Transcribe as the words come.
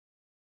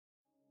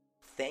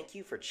Thank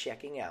you for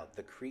checking out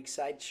the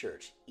Creekside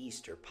Church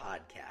Easter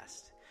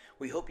podcast.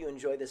 We hope you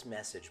enjoy this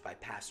message by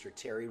Pastor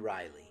Terry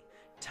Riley,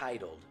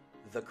 titled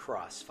The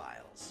Cross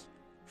Files.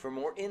 For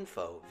more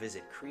info,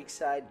 visit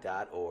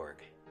creekside.org.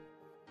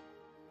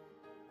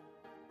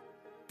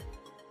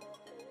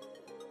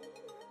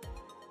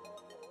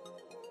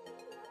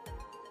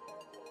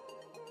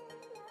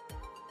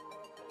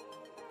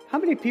 How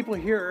many people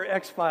here are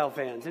X-File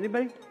fans?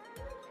 Anybody?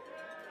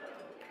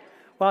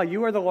 Wow,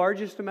 you are the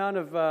largest amount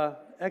of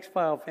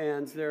X-File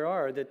fans there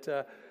are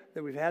that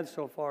we've had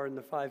so far in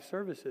the 5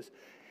 services.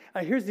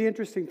 Here's the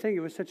interesting thing.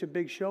 It was such a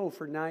big show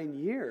for 9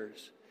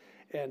 years.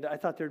 And I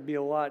thought there'd be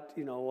a lot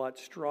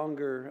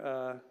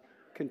stronger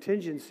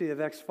contingency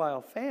of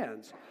X-File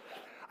fans.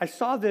 I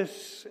saw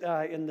this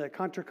in the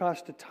Contra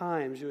Costa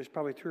Times. It was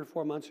probably 3 or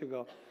 4 months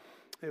ago.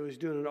 It was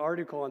doing an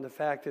article on the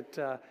fact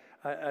that,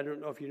 I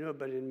don't know if you know,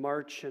 but in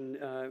March and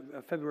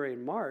February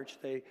and March,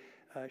 they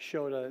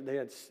showed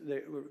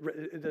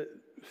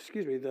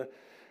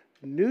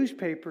the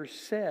newspaper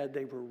said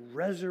they were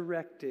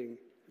resurrecting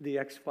the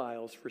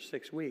X-Files for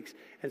 6 weeks.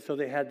 And so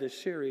they had this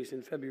series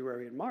in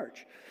February and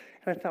March.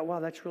 And I thought, wow,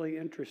 that's really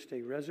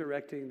interesting,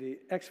 resurrecting the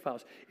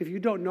X-Files. If you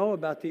don't know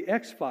about the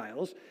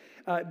X-Files,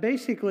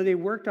 basically they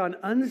worked on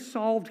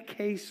unsolved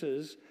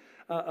cases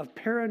of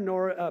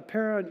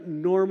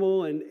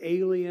paranormal and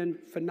alien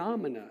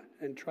phenomena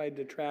and tried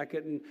to track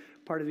it. And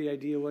part of the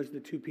idea was the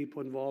 2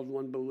 people involved,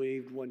 one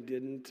believed, one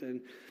didn't. And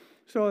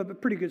so a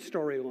pretty good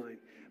storyline.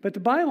 But the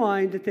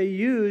byline that they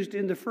used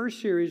in the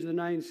first series of the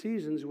 9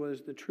 seasons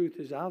was the truth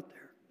is out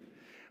there.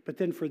 But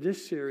then for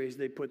this series,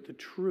 they put the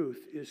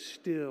truth is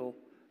still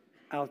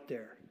out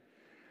there.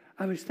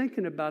 I was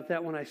thinking about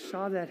that when I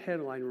saw that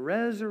headline,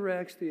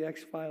 Resurrects the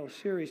X-Files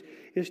series,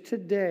 is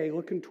today,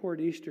 looking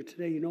toward Easter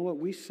today, you know what?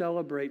 We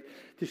celebrate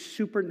this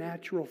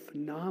supernatural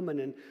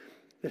phenomenon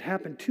that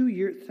happened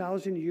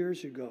 2,000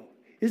 years ago.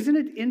 Isn't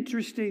it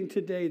interesting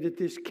today that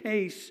this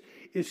case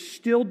is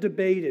still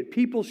debated?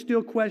 People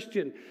still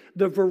question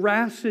the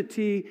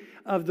veracity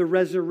of the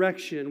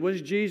resurrection.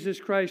 Was Jesus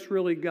Christ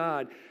really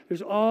God?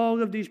 There's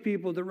all of these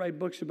people that write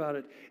books about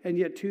it. And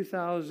yet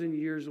 2,000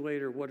 years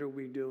later, what are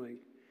we doing?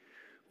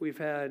 We've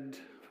had,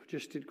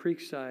 just at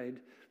Creekside,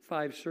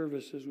 5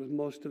 services with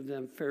most of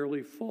them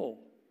fairly full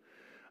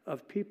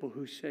of people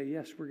who say,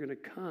 yes, we're going to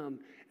come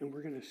and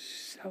we're going to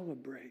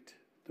celebrate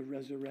the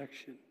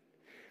resurrection.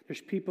 There's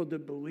people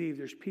that believe.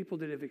 There's people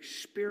that have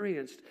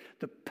experienced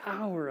the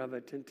power of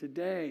it. And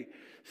today,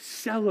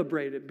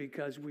 celebrate it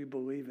because we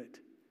believe it.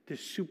 This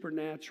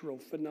supernatural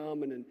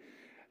phenomenon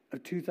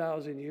of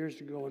 2,000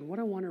 years ago. And what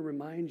I want to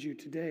remind you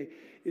today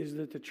is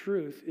that the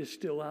truth is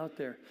still out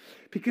there.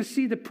 Because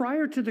see,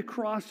 prior to the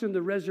cross and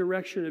the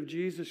resurrection of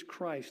Jesus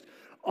Christ,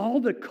 all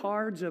the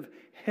cards of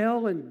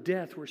hell and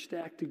death were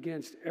stacked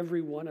against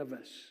every one of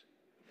us.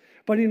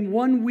 But in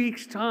 1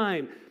 week's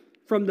time,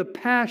 from the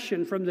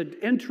passion, from the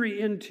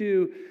entry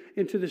into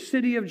the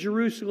city of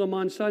Jerusalem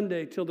on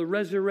Sunday till the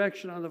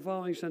resurrection on the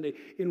following Sunday,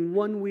 in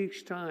 1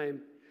 week's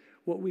time,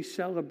 what we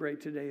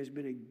celebrate today has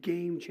been a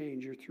game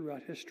changer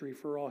throughout history,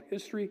 for all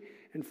history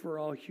and for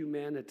all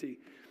humanity.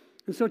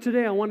 And so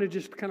today I want to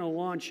just kind of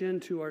launch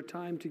into our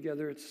time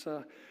together.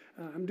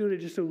 I'm doing it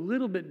just a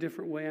little bit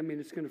different way. I mean,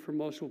 it's going to, for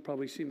most, will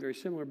probably seem very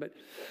similar, but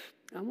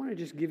I want to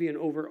just give you an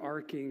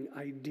overarching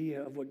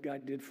idea of what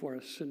God did for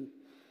us. And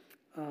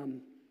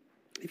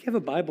if you have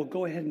a Bible,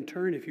 go ahead and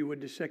turn, if you would,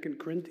 to 2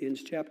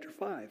 Corinthians chapter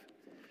 5.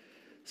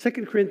 2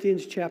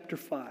 Corinthians chapter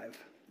 5. I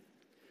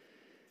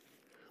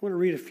want to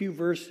read a few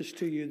verses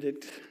to you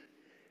that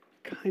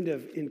kind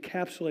of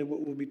encapsulate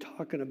what we'll be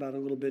talking about a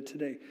little bit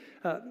today.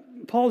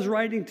 Paul's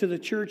writing to the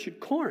church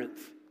at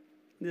Corinth,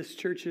 this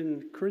church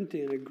in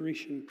Corinthian, a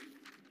Grecian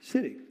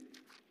city.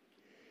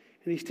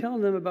 And he's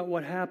telling them about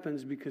what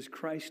happens because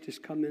Christ has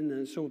come in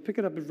them. So we'll pick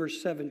it up in verse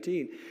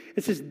 17.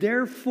 It says,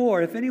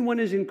 therefore, if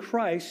anyone is in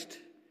Christ,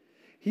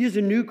 he is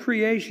a new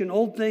creation.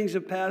 Old things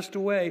have passed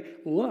away.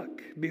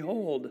 Look,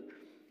 behold,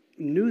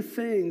 new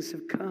things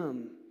have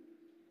come.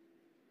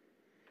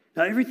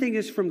 Now, everything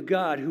is from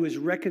God, who has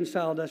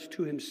reconciled us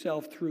to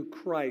himself through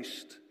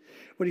Christ.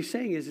 What he's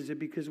saying is that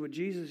because what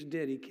Jesus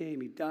did, he came,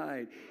 he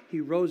died,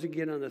 he rose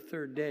again on the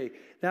 3rd day.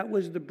 That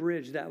was the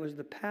bridge, that was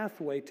the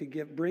pathway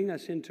to bring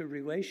us into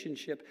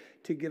relationship,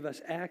 to give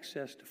us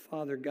access to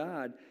Father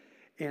God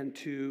and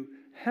to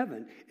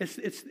heaven.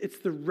 It's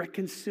the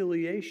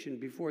reconciliation.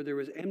 Before there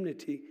was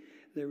enmity,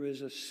 there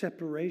was a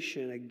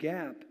separation, a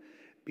gap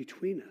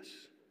between us.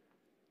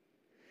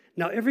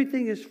 Now,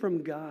 everything is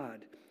from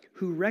God,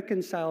 who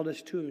reconciled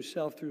us to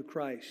himself through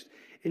Christ.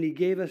 And he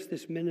gave us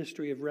this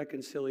ministry of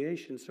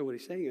reconciliation. So what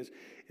he's saying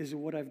is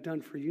what I've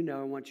done for you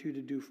now, I want you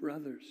to do for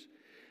others.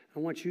 I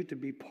want you to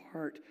be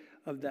part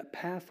of that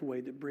pathway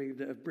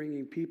of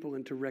bringing people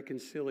into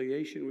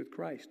reconciliation with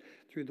Christ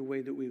through the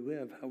way that we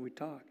live, how we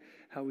talk,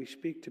 how we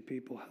speak to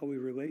people, how we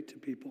relate to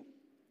people.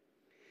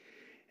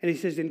 And he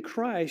says, in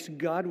Christ,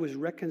 God was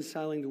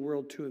reconciling the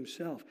world to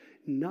himself,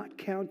 not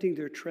counting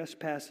their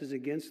trespasses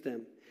against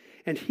them.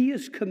 And he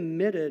has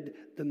committed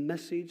the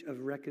message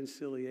of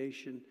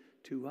reconciliation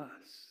to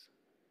us.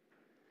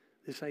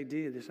 this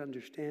idea, this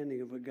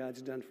understanding of what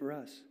God's done for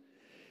us.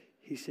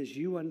 He says,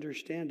 you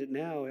understand it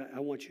now. I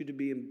want you to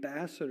be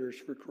ambassadors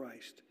for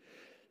Christ.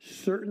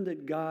 Certain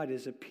that God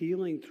is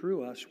appealing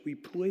through us, we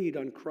plead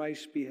on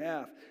Christ's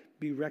behalf,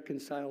 be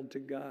reconciled to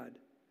God.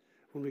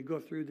 When we go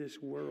through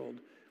this world,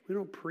 we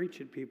don't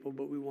preach at people,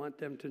 but we want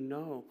them to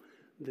know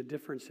the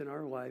difference in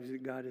our lives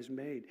that God has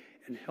made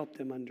and help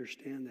them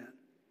understand that.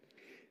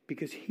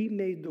 Because he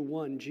made the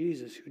one,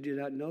 Jesus, who did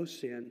not know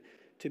sin,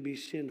 to be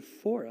sin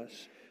for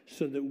us,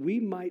 so that we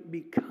might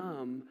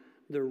become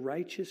the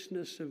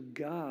righteousness of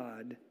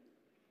God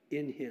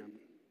in him.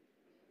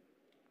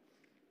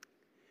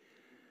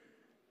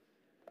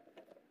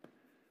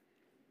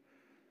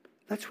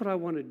 That's what I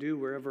want to do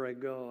wherever I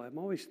go. I'm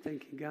always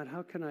thinking, God,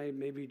 how can I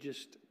maybe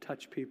just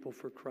touch people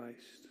for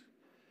Christ?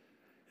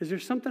 Is there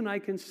something I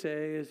can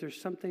say? Is there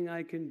something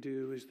I can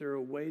do? Is there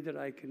a way that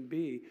I can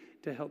be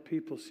to help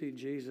people see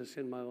Jesus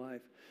in my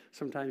life?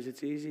 Sometimes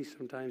it's easy.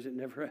 Sometimes it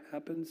never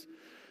happens.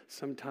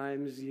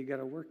 Sometimes you got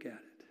to work at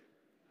it.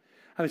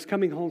 I was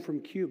coming home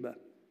from Cuba,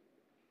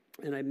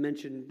 and I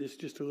mentioned this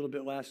just a little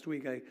bit last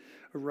week. I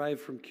arrived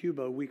from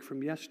Cuba a week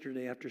from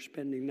yesterday after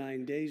spending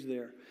 9 days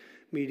there,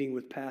 meeting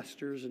with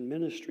pastors and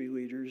ministry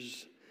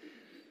leaders.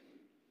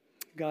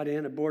 Got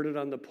in, aboarded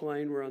on the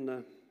plane. We're on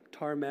the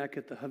tarmac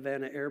at the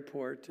Havana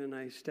airport, and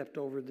I stepped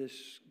over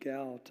this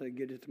gal to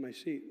get into my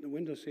seat, the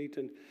window seat,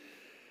 and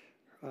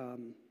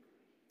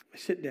I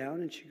sit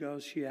down, and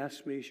she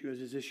asked me, she goes,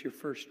 is this your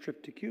first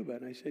trip to Cuba?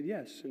 And I said,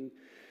 yes. And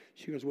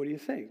she goes, what do you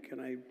think? And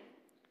I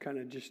kind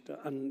of just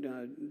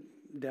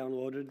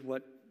downloaded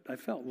what I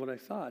felt, what I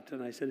thought.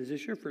 And I said, is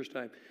this your first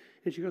time?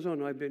 And she goes, oh,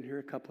 no, I've been here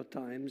a couple of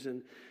times.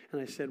 And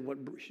I said,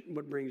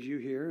 what brings you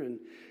here? And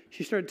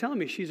she started telling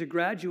me she's a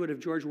graduate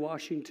of George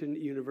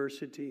Washington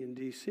University in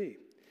D.C.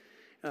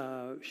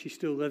 She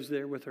still lives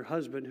there with her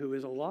husband, who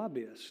is a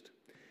lobbyist.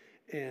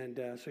 And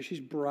so she's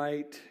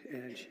bright,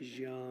 and she's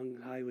young,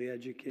 highly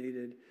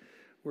educated,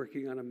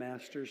 working on a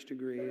master's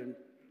degree. And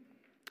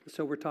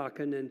so we're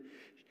talking, and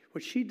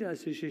what she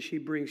does is she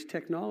brings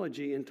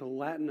technology into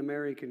Latin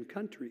American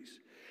countries.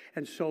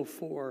 And so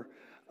for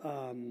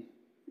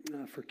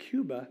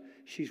Cuba,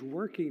 she's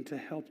working to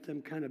help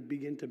them kind of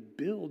begin to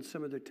build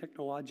some of their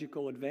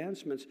technological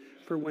advancements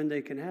for when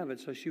they can have it.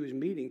 So she was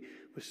meeting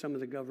with some of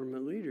the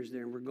government leaders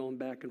there, and we're going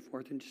back and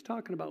forth and just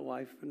talking about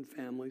life and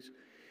families.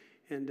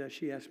 And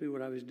she asked me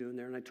what I was doing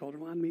there, and I told her,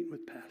 well, I'm meeting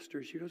with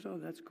pastors. She goes, oh,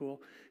 that's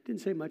cool.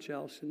 Didn't say much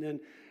else. And then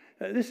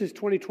this is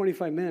 20,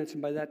 25 minutes,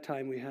 and by that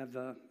time we have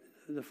the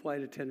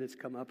flight attendants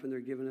come up, and they're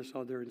giving us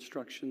all their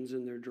instructions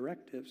and their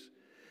directives.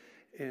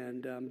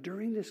 And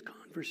during this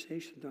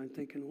conversation, I'm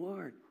thinking,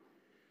 Lord,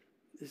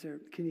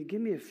 can you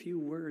give me a few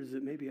words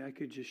that maybe I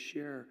could just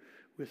share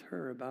with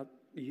her about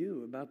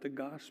you, about the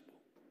gospel?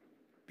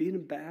 Be an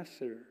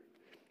ambassador.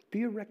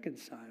 Be a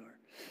reconciler.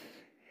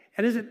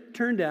 And as it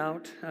turned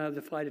out,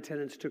 the flight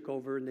attendants took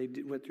over, and they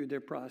went through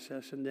their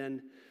process. And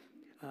then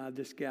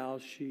this gal,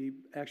 she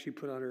actually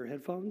put on her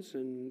headphones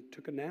and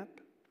took a nap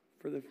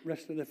for the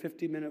rest of the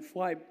 50-minute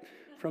flight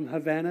from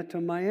Havana to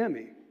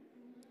Miami.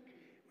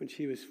 When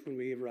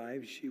we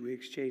arrived, we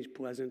exchanged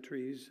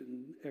pleasantries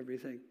and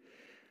everything.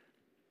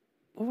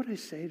 What would I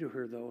say to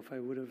her, though, if I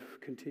would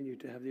have continued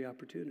to have the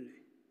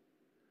opportunity?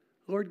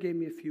 The Lord gave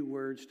me a few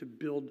words to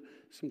build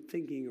some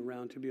thinking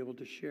around to be able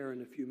to share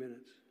in a few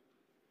minutes.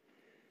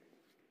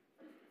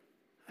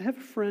 I have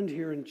a friend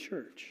here in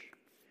church.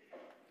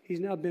 He's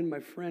now been my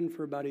friend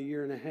for about 1.5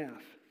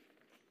 years.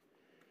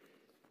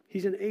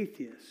 He's an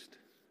atheist.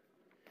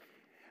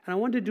 And I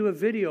wanted to do a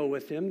video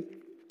with him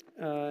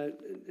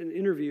and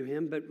interview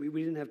him, but we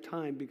didn't have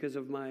time because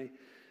of my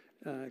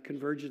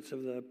convergence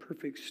of the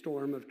perfect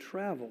storm of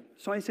travel.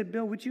 So I said,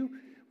 Bill, would you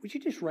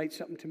just write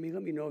something to me?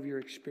 Let me know of your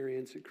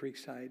experience at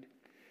Creekside.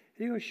 And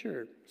he goes,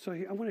 sure. So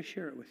I want to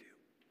share it with you.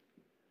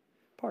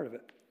 Part of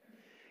it.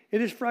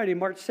 It is Friday,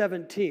 March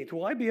 17th.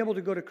 Will I be able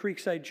to go to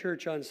Creekside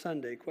Church on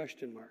Sunday? ?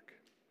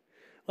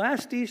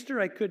 Last Easter,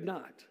 I could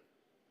not.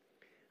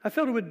 I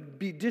felt it would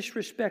be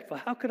disrespectful.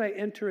 How could I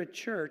enter a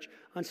church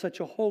on such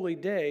a holy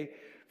day?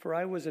 For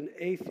I was an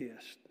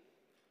atheist.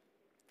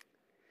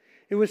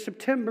 It was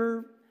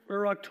September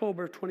or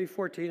October of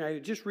 2014. I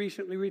had just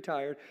recently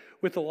retired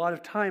with a lot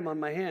of time on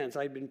my hands.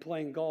 I'd been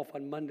playing golf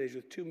on Mondays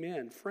with two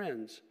new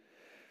friends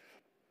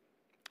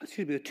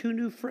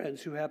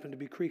who happened to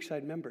be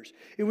Creekside members.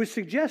 It was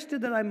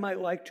suggested that I might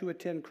like to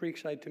attend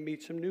Creekside to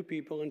meet some new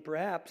people and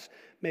perhaps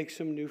make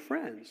some new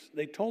friends.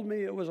 They told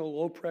me it was a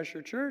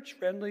low-pressure church,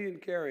 friendly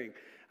and caring.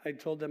 I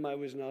told them I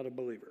was not a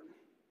believer.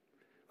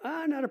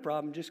 Not a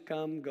problem. Just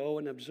come, go,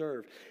 and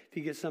observe. If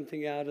you get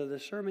something out of the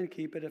sermon,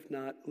 keep it. If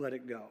not, let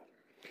it go.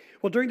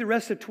 Well, during the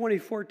rest of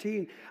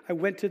 2014, I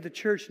went to the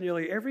church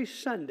nearly every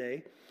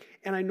Sunday,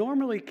 and I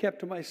normally kept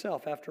to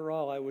myself. After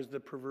all, I was the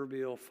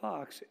proverbial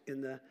fox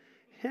in the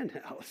hen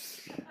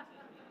house.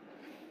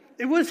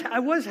 I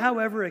was,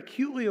 however,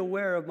 acutely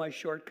aware of my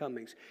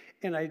shortcomings,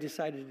 and I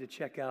decided to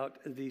check out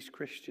these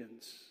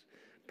Christians.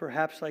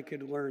 Perhaps I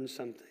could learn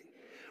something.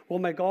 Well,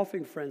 my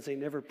golfing friends, they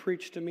never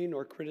preached to me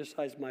nor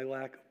criticized my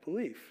lack of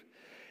belief.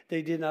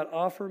 They did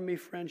offer me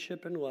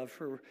friendship and love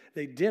for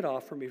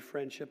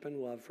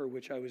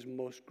which I was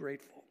most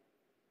grateful.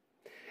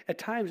 At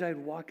times I'd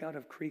walk out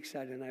of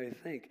Creekside and I would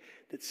think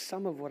that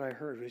some of what I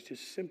heard was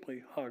just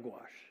simply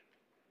hogwash.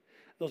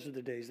 Those are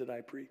the days that I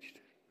preached.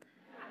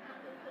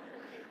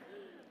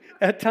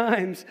 At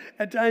times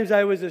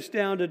I was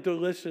astounded to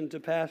listen to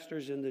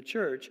pastors in the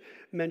church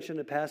mention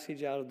a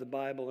passage out of the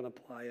Bible and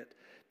apply it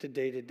to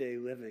day-to-day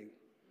living.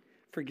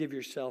 Forgive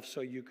yourself so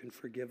you can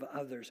forgive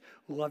others.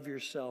 Love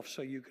yourself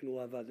so you can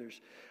love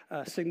others.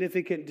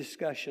 Significant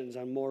discussions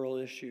on moral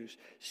issues,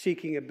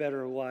 seeking a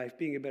better life,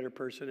 being a better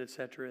person,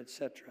 etc.,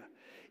 etc.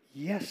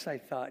 Yes, I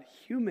thought,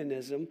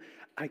 humanism,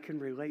 I can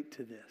relate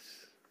to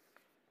this.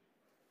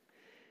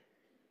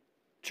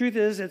 Truth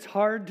is, it's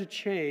hard to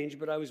change,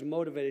 but I was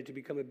motivated to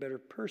become a better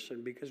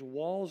person because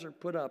walls are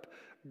put up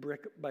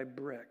brick by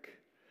brick.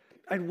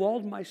 I'd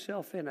walled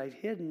myself in. I'd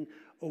hidden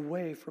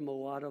away from a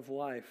lot of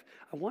life.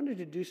 I wanted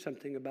to do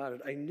something about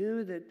it. I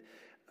knew that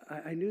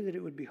it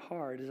would be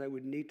hard, as I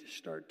would need to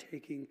start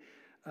taking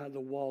the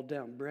wall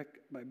down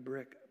brick by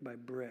brick by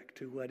brick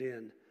to let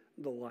in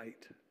the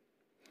light.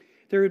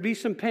 There would be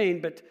some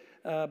pain,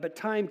 but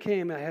time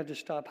came and I had to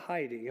stop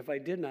hiding. If I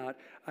did not,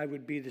 I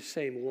would be the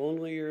same,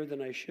 lonelier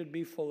than I should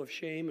be, full of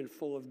shame and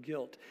full of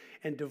guilt,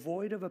 and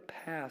devoid of a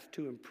path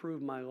to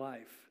improve my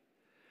life.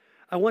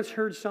 I once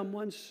heard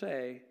someone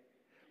say,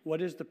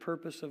 "What is the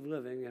purpose of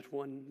living if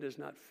one does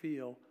not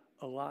feel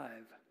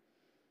alive?"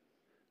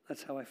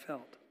 That's how I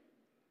felt.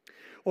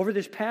 Over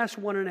this past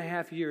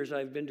 1.5 years,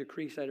 I've been to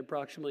Creekside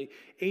approximately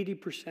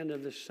 80%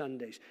 of the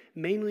Sundays,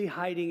 mainly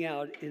hiding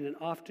out in an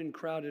often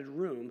crowded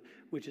room,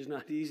 which is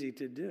not easy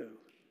to do.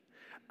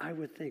 I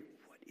would think,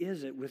 what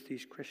is it with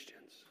these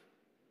Christians?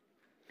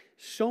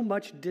 So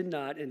much did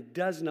not and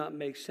does not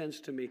make sense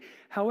to me.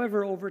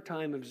 However, over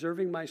time,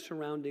 observing my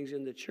surroundings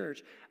in the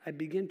church, I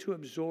began to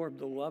absorb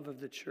the love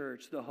of the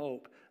church, the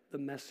hope, the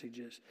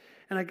messages.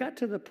 And I got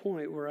to the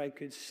point where I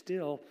could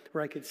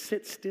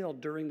sit still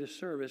during the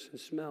service and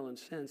smell and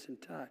sense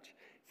and touch,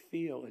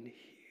 feel and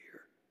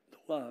hear the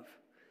love.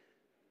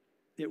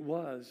 It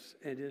was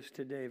and is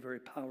today very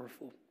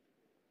powerful.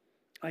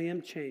 I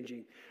am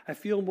changing. I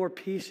feel more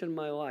peace in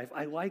my life.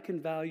 I like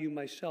and value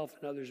myself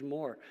and others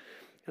more.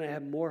 And I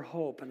have more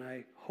hope, and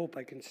I hope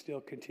I can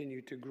still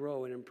continue to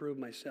grow and improve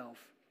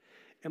myself.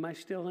 Am I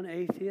still an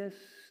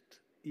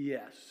atheist?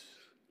 Yes.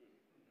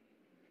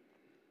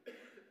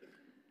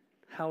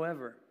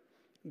 However,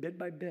 bit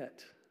by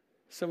bit,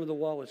 some of the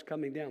wall is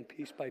coming down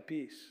piece by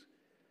piece.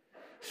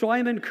 So I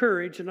am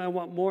encouraged, and I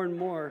want more and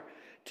more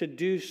to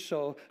do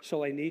so.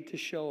 So I need to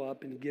show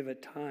up and give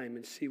it time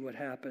and see what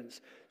happens.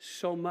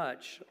 So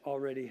much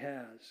already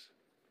has.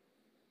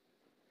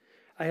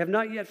 I have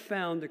not yet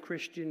found the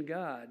Christian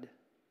God,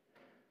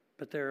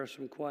 but there are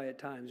some quiet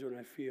times when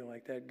I feel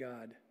like that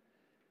God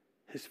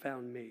has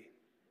found me.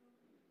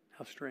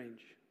 How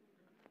strange.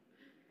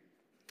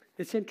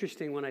 It's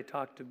interesting when I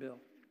talk to Bill.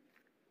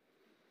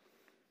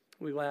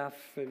 We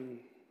laugh and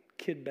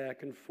kid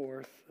back and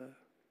forth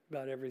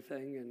about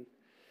everything, and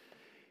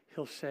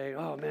he'll say,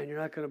 "Oh man, you're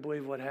not going to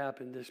believe what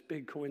happened. This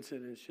big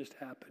coincidence just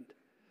happened."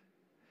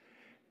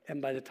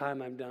 And by the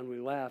time I'm done, we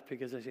laugh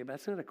because I say,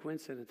 "That's not a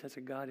coincidence. That's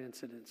a God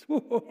incidence."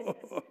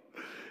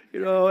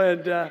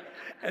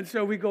 And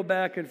so we go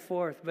back and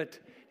forth. But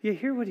you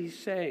hear what he's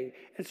saying.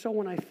 And so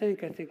when I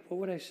think, what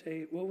would I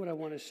say? What would I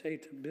want to say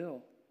to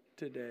Bill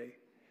today?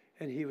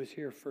 And he was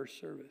here first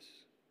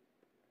service.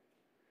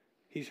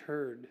 He's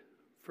heard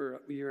for a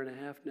 1.5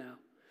 years now.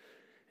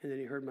 And then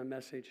he heard my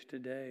message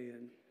today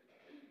and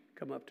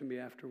come up to me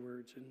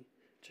afterwards and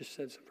just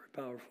said some very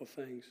powerful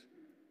things.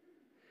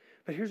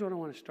 But here's what I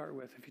want to start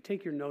with. If you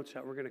take your notes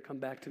out, we're going to come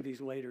back to these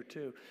later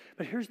too.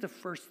 But here's the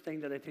first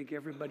thing that I think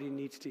everybody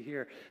needs to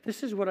hear.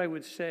 This is what I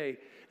would say.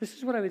 This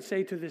is what I would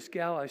say to this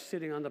gal I was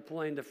sitting on the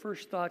plane. The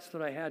first thoughts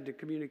that I had to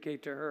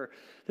communicate to her.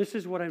 This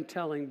is what I'm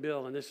telling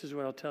Bill, and this is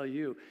what I'll tell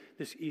you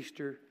this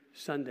Easter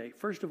Sunday.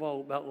 First of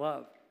all, about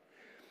love.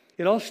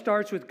 It all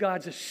starts with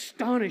God's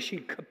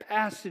astonishing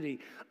capacity,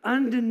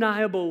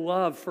 undeniable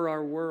love for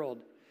our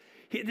world.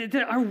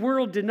 Our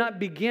world did not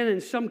begin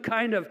in some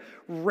kind of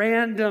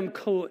random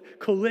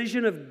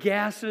collision of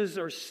gases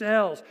or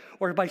cells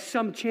or by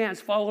some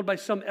chance followed by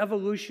some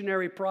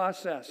evolutionary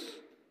process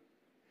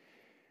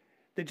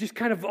that just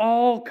kind of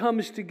all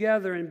comes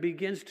together and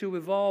begins to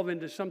evolve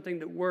into something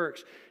that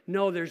works.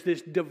 No, there's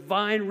this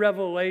divine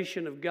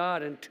revelation of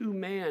God and to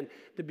man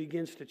that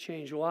begins to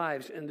change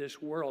lives in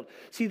this world.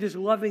 See, this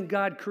loving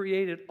God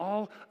created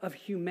all of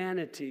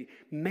humanity,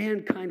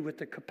 mankind with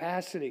the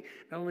capacity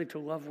not only to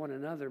love one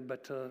another,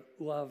 but to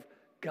love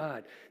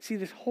God. See,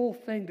 this whole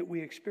thing that we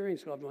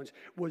experience, loved ones,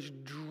 was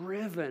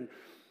driven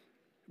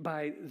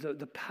by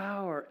the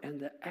power and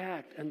the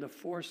act and the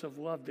force of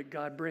love that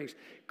God brings.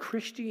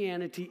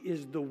 Christianity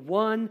is the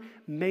one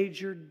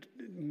major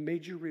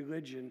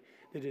religion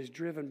that is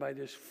driven by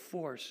this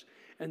force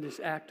and this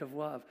act of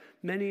love.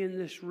 Many in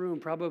this room,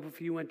 probably if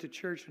you went to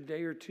church a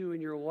day or two in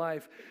your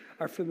life,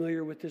 are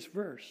familiar with this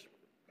verse.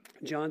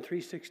 John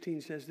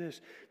 3:16 says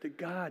this, that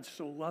God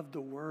so loved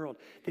the world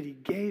that he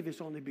gave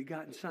his only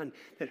begotten Son,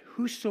 that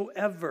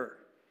whosoever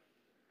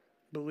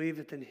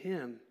believeth in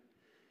him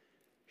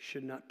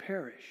should not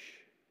perish,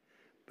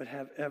 but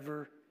have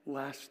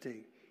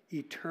everlasting,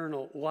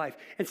 eternal life.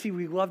 And see,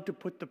 we love to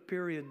put the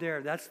period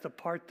there. That's the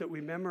part that we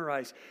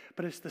memorize.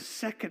 But it's the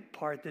second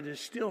part that is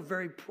still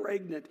very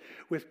pregnant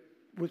with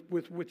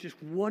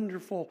just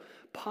wonderful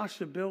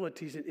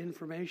possibilities and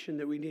information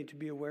that we need to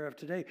be aware of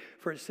today.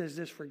 For it says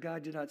this, for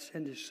God did not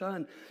send his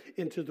Son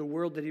into the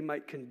world that he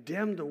might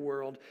condemn the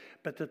world,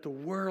 but that the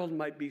world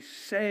might be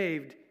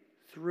saved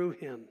through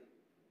him.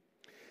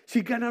 See,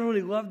 God not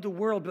only loved the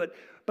world,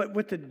 but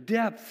with the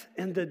depth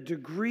and the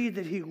degree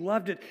that he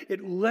loved it,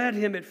 it led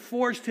him, it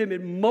forced him,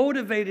 it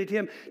motivated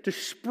him to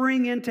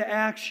spring into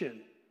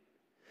action.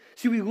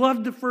 See, we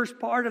love the first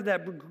part of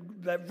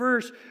that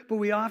verse, but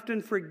we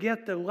often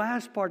forget the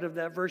last part of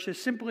that verse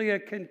is simply a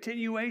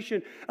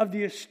continuation of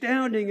the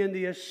astounding and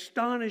the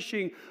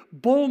astonishing,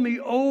 bowl me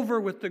over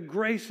with the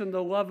grace and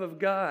the love of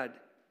God.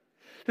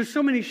 There's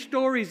so many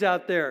stories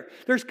out there.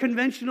 There's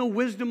conventional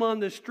wisdom on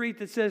the street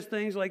that says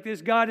things like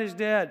this, God is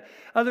dead.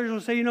 Others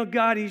will say,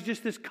 God, he's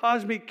just this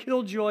cosmic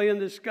killjoy in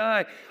the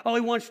sky. All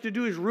he wants to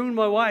do is ruin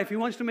my life. He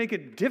wants to make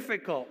it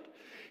difficult.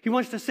 He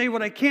wants to say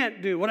what I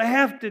can't do, what I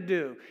have to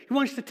do. He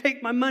wants to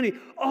take my money.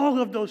 All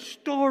of those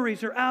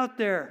stories are out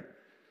there,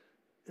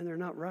 and they're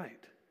not right.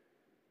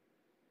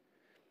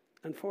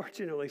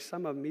 Unfortunately,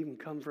 some of them even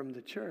come from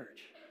the church.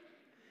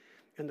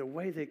 And the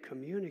way they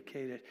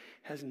communicate it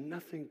has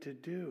nothing to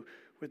do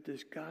with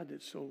this God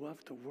that so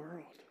loved the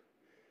world,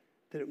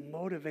 that it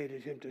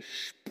motivated him to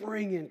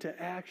spring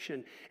into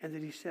action, and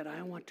that he said,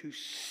 I want to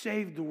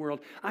save the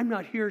world. I'm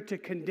not here to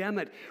condemn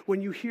it.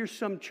 When you hear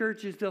some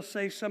churches, they'll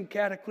say some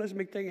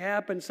cataclysmic thing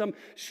happened, some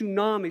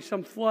tsunami,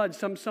 some flood,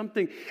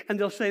 something, and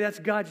they'll say that's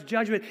God's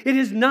judgment. It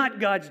is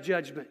not God's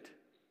judgment.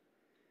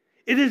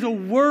 It is a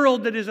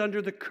world that is under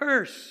the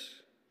curse.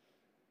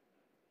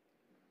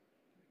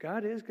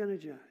 God is going to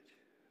judge.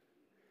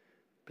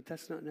 But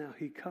that's not now.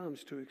 He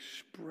comes to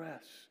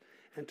express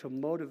and to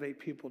motivate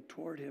people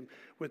toward him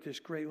with this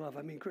great love.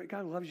 I mean,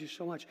 God loves you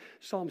so much.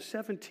 Psalm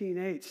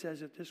 17:8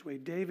 says it this way.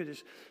 David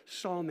is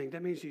psalming.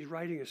 That means he's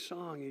writing a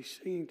song. He's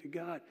singing to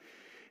God.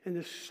 And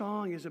this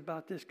song is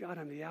about this. God,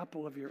 I'm the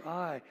apple of your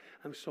eye.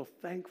 I'm so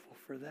thankful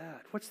for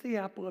that. What's the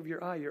apple of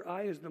your eye? Your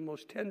eye is the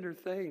most tender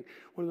thing,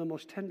 one of the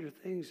most tender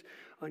things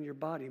on your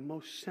body,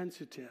 most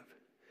sensitive.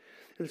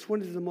 And it's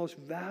one of the most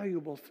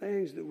valuable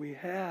things that we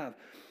have.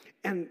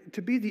 And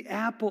to be the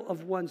apple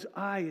of one's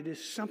eye, it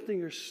is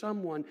something or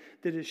someone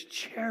that is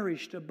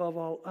cherished above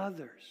all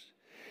others.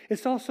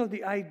 It's also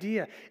the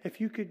idea, if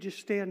you could just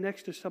stand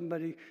next to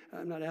somebody,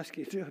 I'm not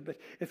asking you to do it, but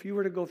if you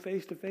were to go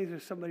face to face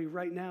with somebody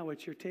right now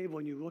at your table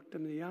and you looked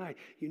them in the eye,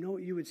 you know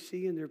what you would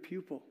see in their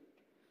pupil?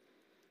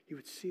 You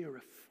would see a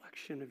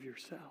reflection of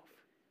yourself.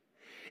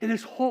 And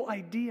this whole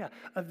idea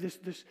of this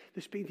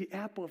being the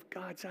apple of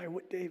God's eye,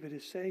 what David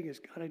is saying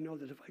is, God, I know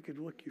that if I could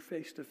look you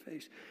face to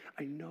face,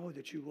 I know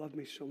that you love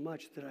me so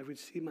much that I would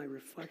see my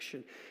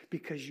reflection,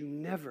 because you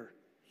never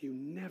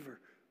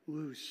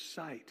lose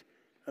sight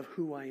of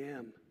who I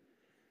am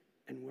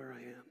and where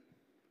I am.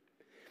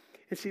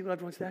 And see,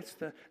 loved ones,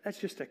 that's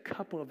just a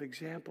couple of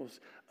examples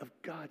of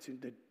God's and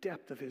the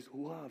depth of his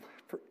love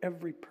for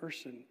every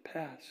person,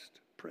 past,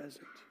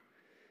 present,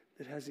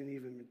 that hasn't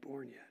even been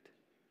born yet.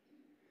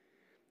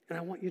 And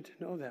I want you to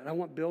know that. I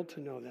want Bill to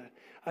know that.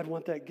 I'd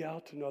want that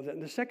gal to know that.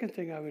 And the second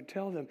thing I would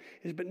tell them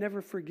is, but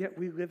never forget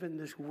we live in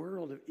this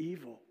world of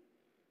evil.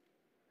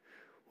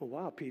 Well,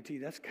 wow, PT,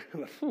 that's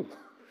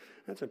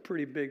that's a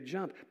pretty big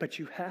jump. But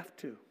you have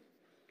to.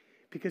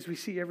 Because we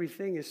see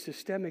everything is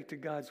systemic to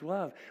God's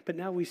love. But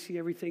now we see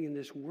everything in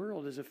this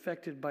world is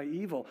affected by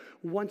evil.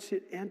 Once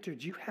it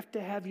entered, you have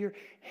to have your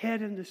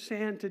head in the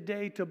sand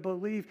today to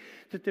believe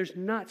that there's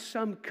not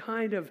some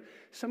kind of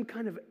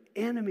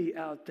enemy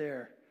out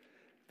there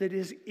that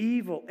is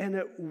evil and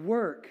at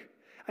work.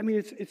 I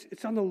mean,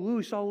 it's on the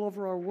loose all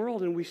over our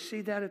world, and we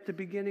see that at the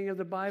beginning of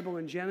the Bible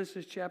in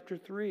Genesis chapter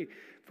 3,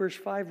 verse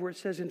 5, where it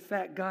says, in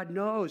fact, God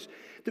knows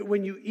that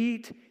when you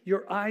eat,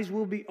 your eyes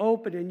will be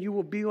open and you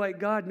will be like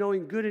God,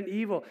 knowing good and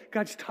evil.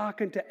 God's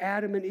talking to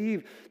Adam and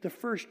Eve, the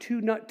first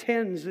two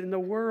tens in the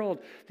world,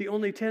 the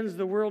only tens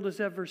the world has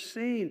ever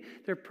seen.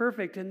 They're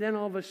perfect, and then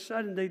all of a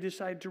sudden they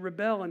decide to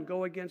rebel and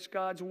go against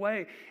God's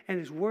way and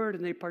his word,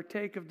 and they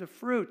partake of the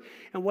fruit.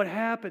 And what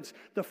happens?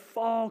 The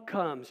fall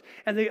comes,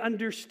 and they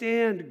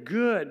understand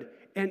good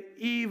and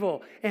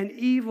evil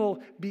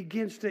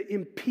begins to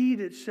impede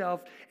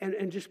itself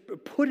and just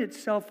put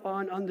itself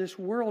on this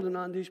world and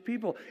on these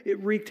people. It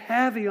wreaked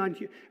havoc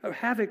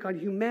on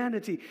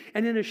humanity.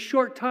 And in a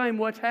short time,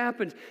 what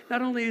happens?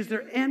 Not only is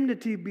there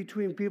enmity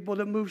between people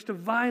that moves to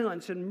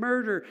violence and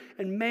murder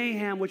and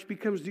mayhem, which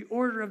becomes the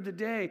order of the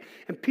day,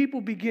 and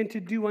people begin to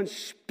do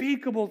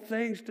unspeakable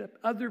things to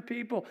other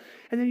people.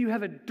 And then you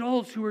have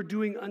adults who are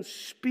doing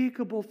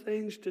unspeakable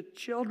things to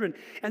children.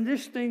 And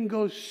this thing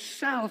goes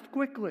south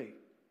quickly.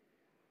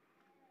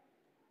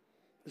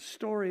 The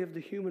story of the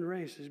human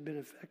race has been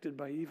affected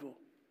by evil.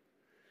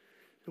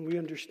 And we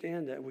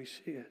understand that. We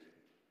see it.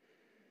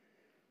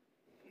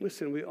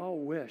 Listen, we all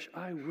wish,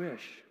 I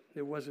wish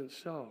it wasn't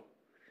so.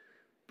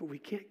 But we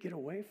can't get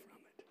away from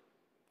it.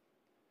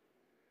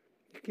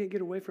 You can't get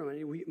away from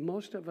it.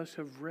 Most of us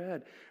have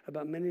read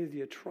about many of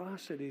the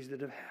atrocities that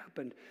have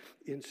happened.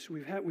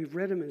 We've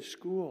read them in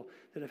school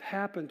that have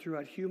happened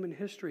throughout human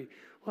history.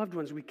 Loved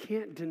ones, we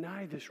can't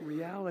deny this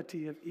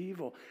reality of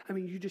evil. I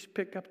mean, you just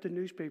pick up the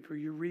newspaper,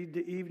 you read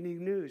the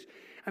evening news.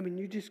 I mean,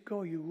 you just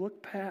go, you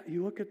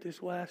look at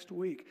this last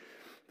week.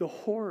 The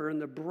horror in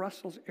the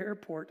Brussels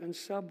airport and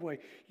subway.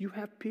 You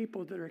have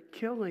people that are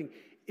killing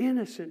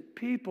innocent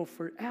people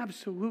for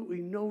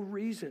absolutely no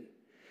reason,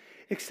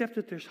 except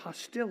that there's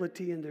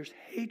hostility and there's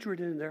hatred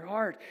in their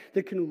heart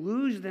that can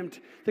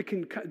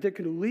that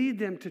can lead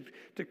them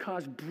to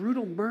cause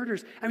brutal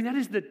murders. I mean, that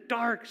is the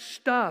dark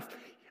stuff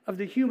of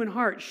the human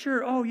heart.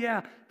 Sure, oh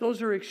yeah,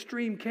 those are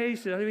extreme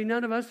cases. I mean,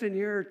 none of us in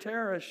here are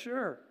terrorists,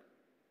 sure.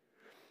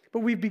 But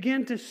we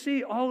begin to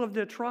see all of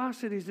the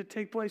atrocities that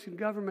take place in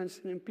governments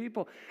and in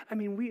people. I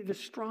mean, the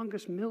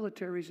strongest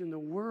militaries in the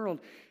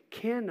world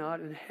cannot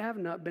and have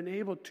not been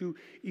able to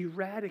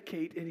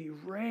eradicate and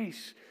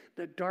erase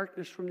the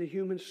darkness from the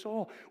human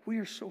soul. We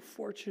are so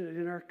fortunate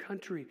in our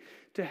country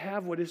to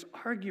have what is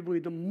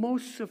arguably the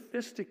most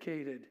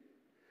sophisticated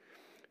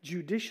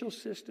judicial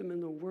system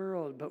in the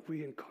world, but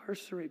we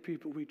incarcerate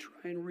people, we try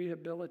and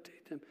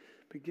rehabilitate them.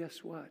 But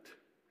guess what?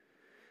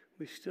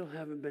 We still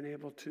haven't been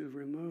able to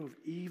remove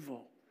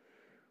evil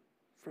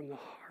from the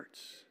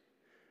hearts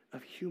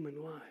of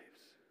human lives.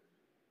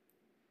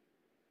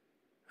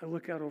 I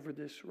look out over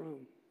this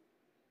room.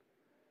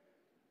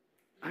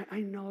 I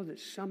know that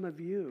some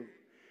of you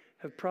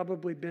have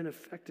probably been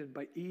affected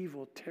by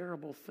evil,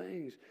 terrible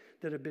things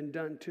that have been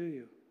done to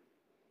you.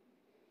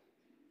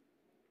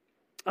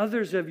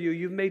 Others of you,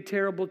 you've made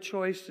terrible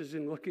choices,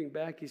 and looking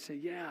back, you say,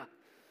 yeah,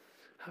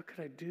 how could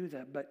I do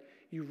that? But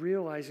you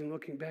realize in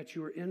looking back,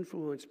 you were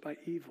influenced by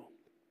evil.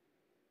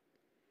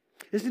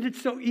 Isn't it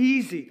so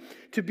easy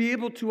to be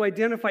able to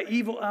identify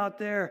evil out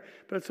there,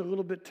 but it's a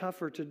little bit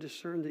tougher to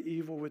discern the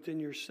evil within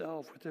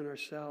yourself, within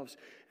ourselves,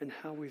 and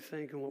how we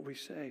think and what we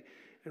say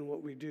and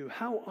what we do.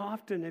 How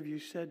often have you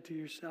said to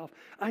yourself,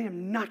 I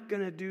am not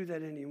going to do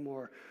that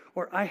anymore,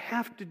 or I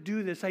have to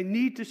do this, I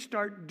need to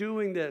start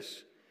doing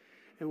this.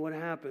 And what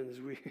happens?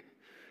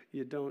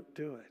 You don't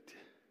do it.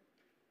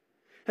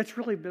 That's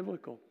really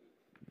biblical.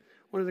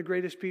 One of the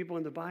greatest people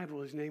in the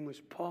Bible, his name was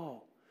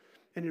Paul.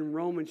 And in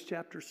Romans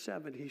chapter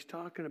 7, he's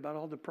talking about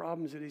all the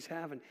problems that he's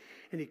having.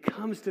 And he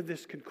comes to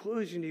this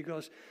conclusion. He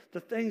goes, the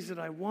things that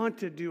I want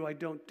to do, I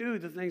don't do.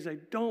 The things I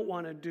don't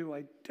want to do,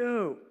 I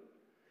do.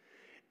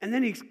 And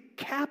then he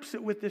caps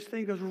it with this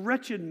thing. He goes,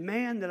 wretched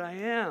man that I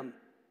am.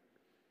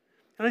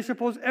 And I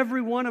suppose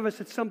every one of us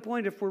at some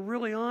point, if we're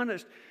really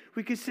honest,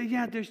 we could say,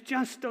 yeah, there's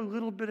just a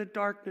little bit of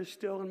darkness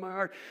still in my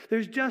heart.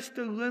 There's just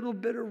a little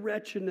bit of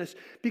wretchedness,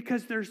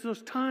 because there's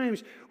those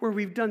times where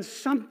we've done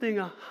something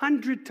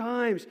 100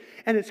 times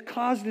and it's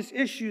caused us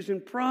issues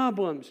and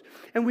problems.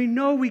 And we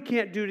know we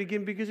can't do it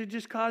again because it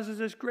just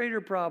causes us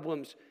greater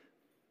problems.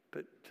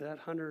 But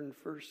that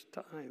 101st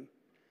time,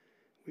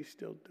 we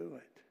still do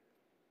it.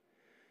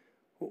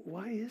 Well,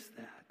 why is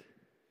that?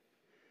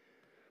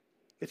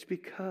 It's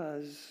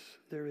because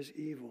there is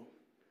evil.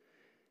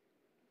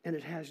 And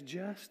it has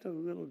just a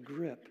little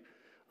grip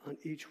on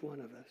each one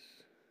of us.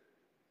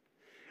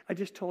 I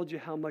just told you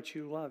how much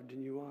you loved,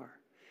 and you are.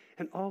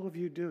 And all of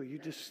you do. You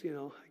just,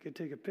 I could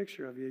take a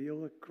picture of you. You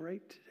look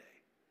great today.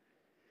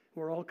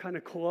 We're all kind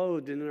of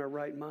clothed and in our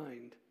right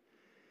mind.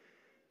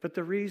 But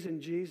the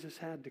reason Jesus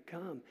had to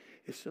come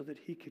is so that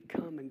he could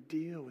come and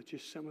deal with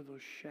just some of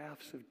those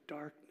shafts of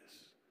darkness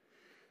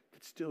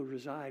that still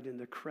reside in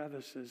the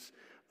crevices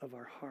of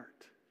our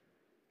heart.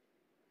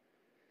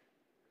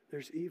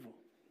 There's evil.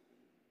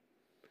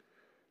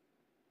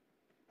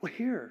 Well,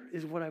 here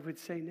is what I would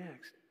say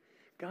next.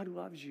 God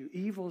loves you.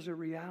 Evil's a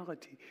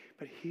reality.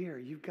 But here,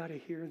 you've got to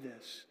hear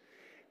this.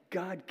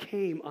 God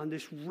came on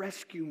this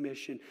rescue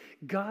mission.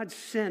 God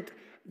sent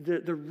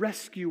the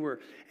rescuer,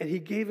 and he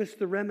gave us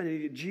the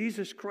remedy.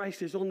 Jesus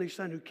Christ, his only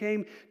son, who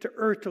came to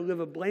earth to live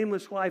a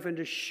blameless life and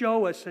to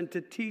show us and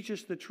to teach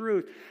us the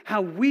truth,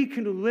 how we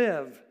can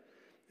live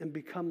and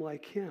become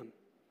like him.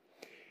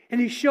 And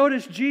he showed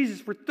us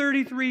Jesus for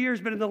 33 years,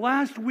 but in the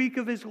last week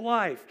of his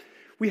life,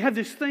 we have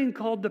this thing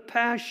called the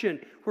Passion,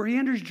 where he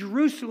enters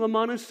Jerusalem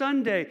on a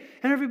Sunday,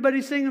 and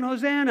everybody's singing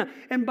Hosanna.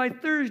 And by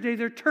Thursday,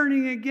 they're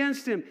turning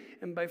against him.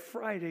 And by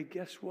Friday,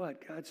 guess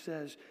what? God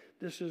says,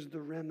 this is the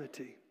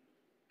remedy.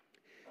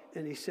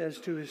 And he says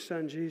to his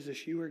son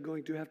Jesus, you are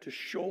going to have to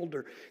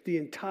shoulder the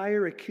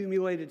entire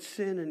accumulated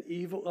sin and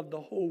evil of the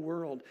whole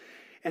world.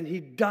 And he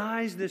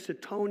dies this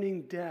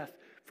atoning death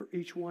for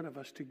each one of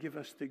us to give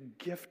us the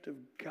gift of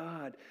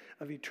God,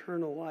 of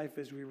eternal life,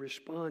 as we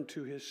respond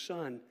to his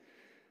son,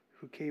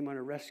 who came on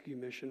a rescue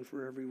mission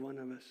for every one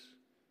of us.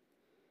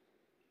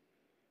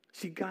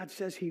 See, God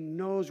says he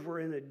knows we're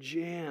in a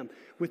jam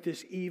with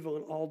this evil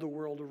in all the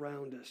world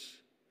around us.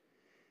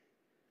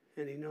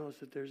 And he knows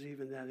that there's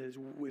even that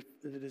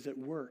is at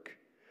work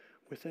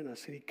within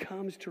us. And he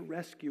comes to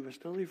rescue us,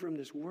 not only from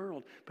this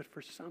world, but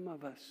for some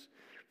of us,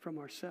 from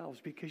ourselves.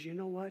 Because you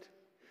know what?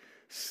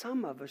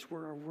 Some of us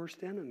were our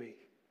worst enemy.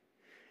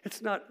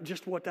 It's not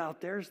just what's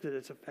out there that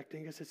it's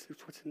affecting us, it's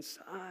what's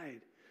inside.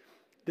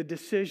 The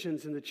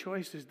decisions and the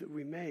choices that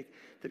we make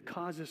that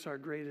cause us our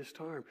greatest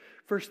harm.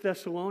 1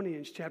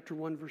 Thessalonians chapter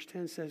 1, verse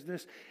 10 says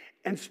this,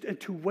 and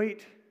to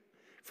wait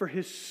for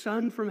his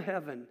Son from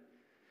heaven.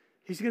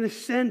 He's going to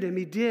send him,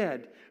 he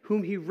did,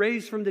 whom he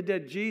raised from the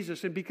dead,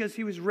 Jesus. And because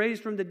he was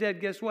raised from the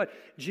dead, guess what?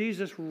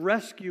 Jesus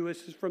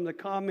rescues us from the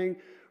coming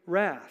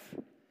wrath.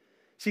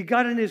 See,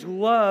 God in his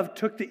love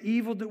took the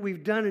evil that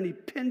we've done and he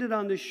pinned it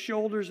on the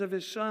shoulders of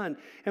his Son.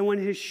 And when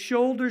his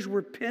shoulders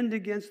were pinned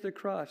against the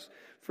cross,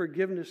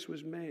 forgiveness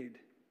was made.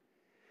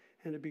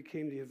 And it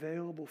became the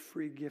available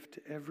free gift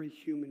to every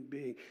human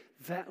being.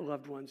 That,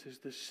 loved ones, is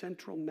the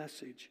central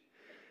message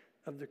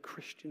of the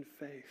Christian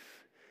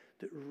faith.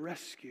 That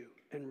rescue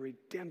and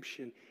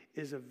redemption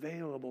is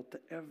available to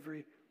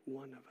every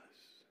one of us.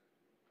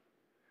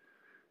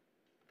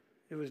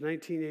 It was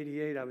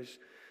 1988. I was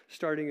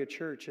starting a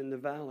church in the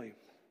valley.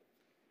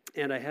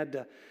 And I had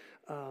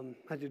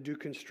to do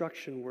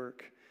construction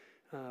work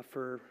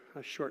for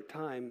a short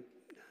time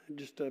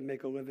just to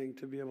make a living,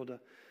 to be able to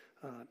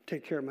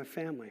take care of my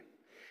family.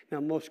 Now,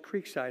 most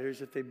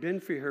Creeksiders, if they've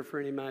been here for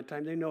any amount of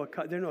time, they know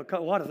a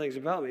lot of things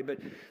about me, but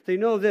they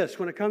know this.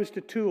 When it comes to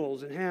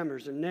tools and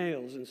hammers and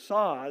nails and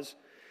saws,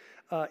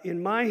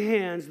 in my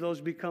hands,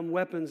 those become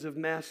weapons of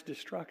mass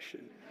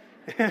destruction.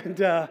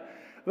 And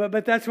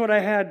but that's what I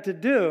had to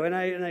do, and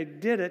I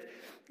did it,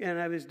 and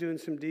I was doing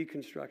some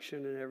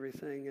deconstruction and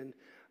everything,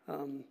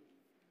 and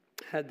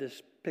had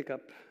this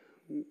pickup,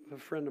 a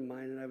friend of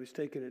mine, and I was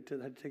taking it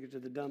I had to take it to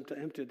the dump to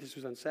empty it. This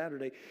was on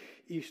Saturday.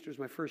 Easter was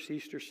my first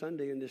Easter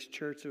Sunday in this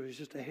church. There was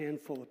just a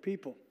handful of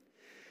people,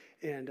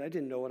 and I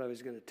didn't know what I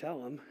was going to tell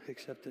them,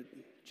 except that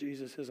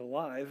Jesus is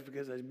alive,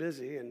 because I was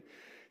busy. And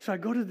so I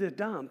go to the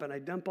dump, and I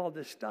dump all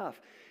this stuff.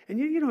 And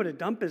you know what a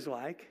dump is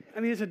like. I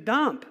mean, it's a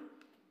dump.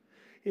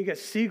 You got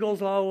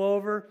seagulls all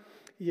over.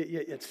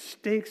 It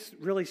stinks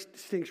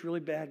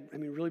really bad. I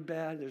mean, really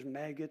bad. There's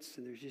maggots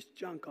and there's just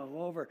junk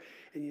all over.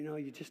 And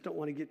you just don't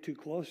want to get too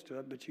close to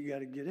it, but you got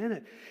to get in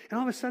it. And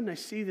all of a sudden I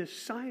see this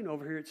sign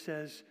over here. It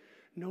says,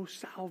 no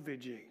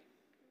salvaging.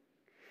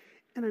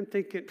 And I'm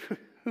thinking,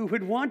 who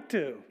would want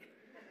to?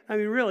 I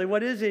mean, really,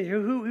 what is it?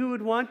 Who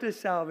would want to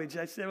salvage?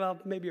 I said, well,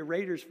 maybe a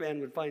Raiders fan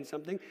would find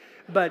something.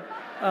 But...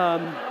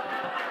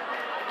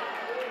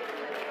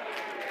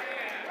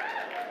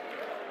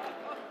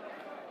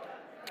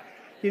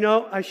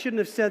 I shouldn't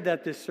have said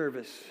that this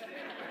service.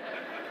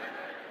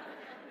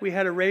 We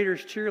had a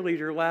Raiders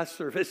cheerleader last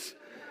service.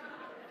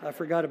 I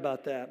forgot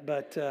about that,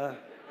 but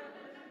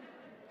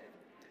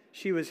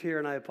she was here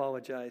and I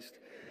apologized.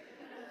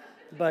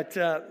 But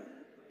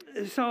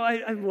so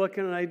I'm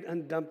looking and I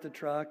dumped the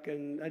truck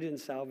and I didn't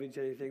salvage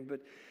anything, but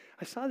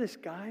I saw this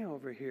guy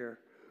over here,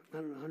 I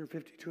don't know,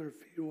 150, 200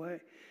 feet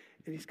away,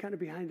 and he's kind of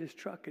behind his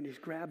truck and he's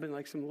grabbing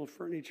like some little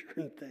furniture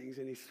and things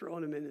and he's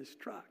throwing them in his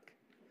truck.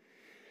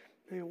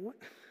 What?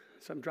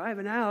 So I'm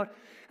driving out.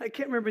 I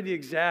can't remember the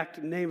exact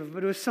name of it,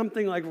 but it was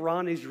something like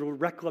Ronnie's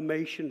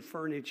Reclamation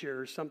Furniture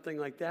or something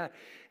like that.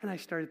 And I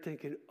started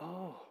thinking,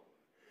 well,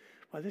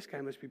 this guy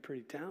must be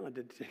pretty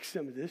talented to take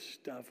some of this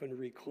stuff and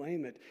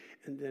reclaim it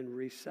and then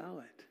resell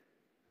it.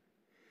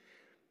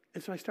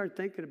 And so I started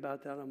thinking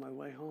about that on my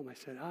way home. I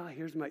said,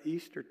 here's my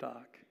Easter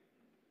talk.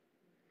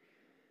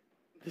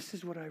 This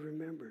is what I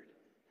remembered.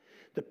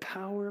 The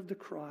power of the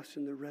cross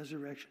and the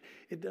resurrection.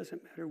 It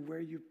doesn't matter where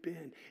you've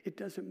been. It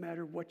doesn't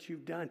matter what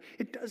you've done.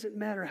 It doesn't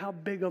matter how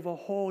big of a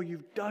hole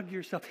you've dug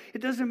yourself. It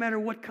doesn't matter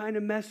what kind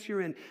of mess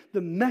you're in. The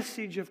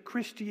message of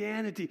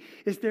Christianity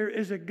is there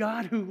is a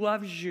God who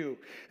loves you.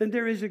 And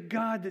there is a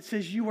God that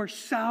says you are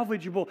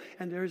salvageable.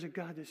 And there is a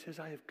God that says,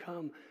 I have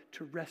come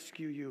to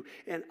rescue you.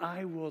 And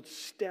I will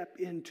step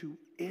into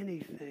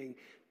anything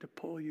to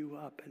pull you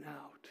up and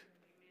out.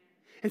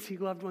 And see,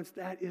 loved ones,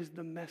 that is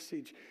the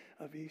message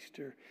of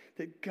Easter.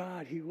 That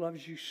God, he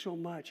loves you so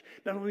much,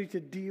 not only to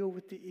deal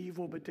with the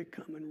evil, but to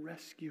come and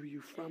rescue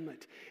you from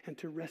it and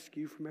to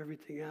rescue you from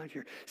everything out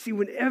here. See,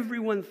 when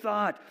everyone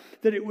thought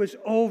that it was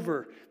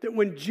over, that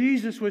when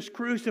Jesus was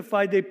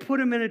crucified, they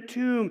put him in a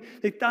tomb,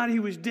 they thought he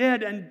was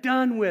dead and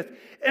done with.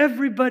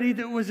 Everybody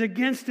that was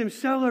against him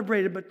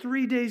celebrated, but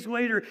 3 days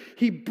later,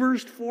 he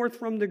burst forth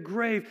from the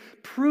grave,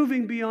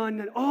 proving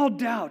beyond all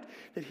doubt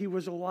that he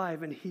was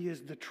alive and he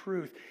is the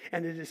truth.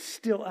 And it is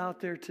still out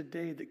there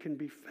today that can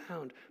be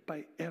found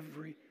by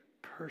every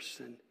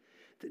person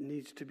that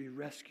needs to be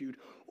rescued,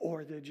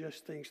 or that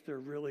just thinks they're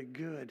really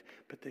good,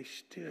 but they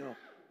still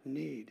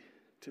need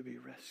to be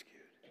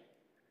rescued.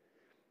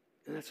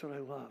 And that's what I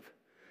love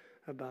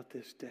about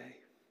this day.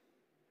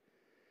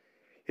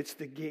 It's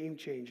the game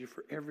changer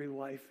for every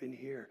life in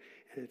here,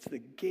 and it's the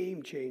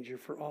game changer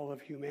for all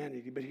of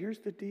humanity. But here's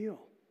the deal.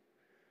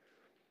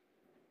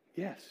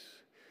 Yes,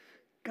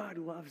 God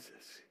loves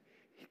us.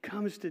 He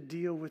comes to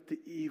deal with the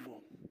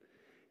evil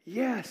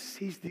Yes,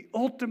 he's the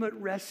ultimate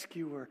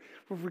rescuer,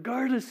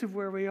 regardless of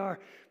where we are.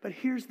 But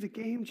here's the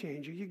game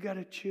changer. You got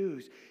to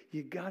choose.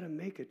 You got to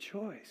make a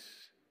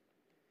choice.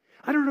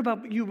 I don't know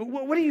about you, but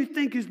what do you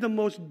think is the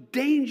most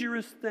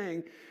dangerous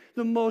thing,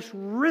 the most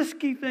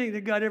risky thing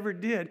that God ever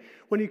did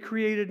when he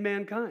created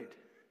mankind?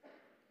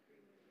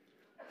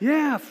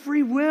 Yeah,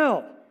 free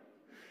will.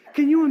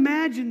 Can you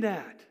imagine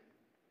that?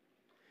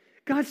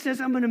 God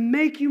says, I'm going to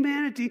make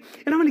humanity,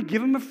 and I'm going to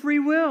give them a free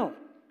will.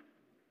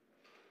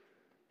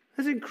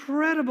 That's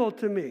incredible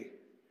to me.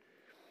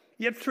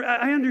 Yet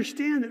I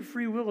understand that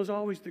free will is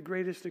always the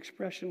greatest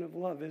expression of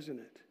love, isn't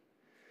it?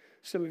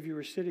 Some of you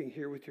are sitting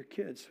here with your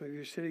kids. Some of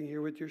you are sitting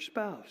here with your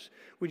spouse.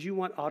 Would you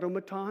want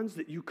automatons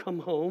that you come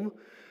home?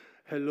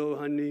 Hello,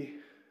 honey.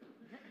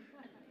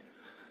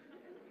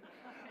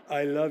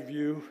 I love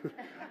you.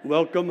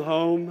 Welcome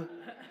home.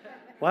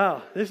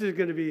 Wow, this is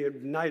going to be a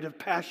night of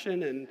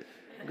passion and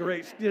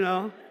great,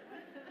 Are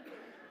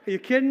you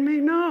kidding me?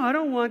 No, I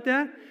don't want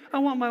that. I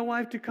want my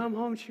wife to come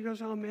home. She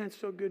goes, oh, man, it's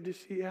so good to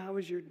see you. How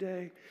was your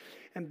day?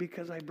 And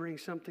because I bring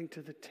something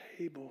to the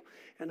table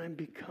and I'm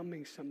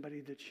becoming somebody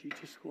that she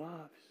just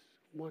loves,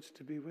 wants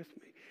to be with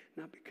me,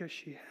 not because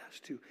she has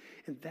to.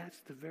 And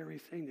that's the very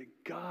thing that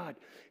God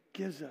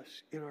gives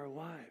us in our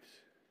lives.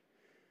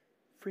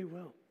 Free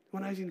will.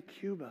 When I was in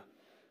Cuba,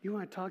 you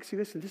want to talk? See,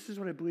 listen, this is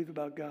what I believe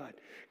about God.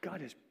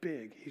 God is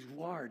big. He's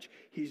large.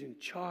 He's in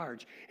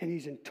charge. And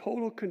he's in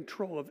total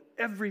control of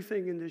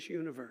everything in this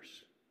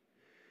universe.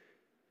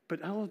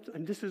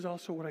 And this is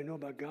also what I know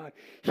about God.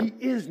 He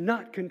is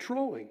not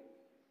controlling.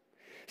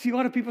 See, a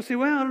lot of people say,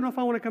 well, I don't know if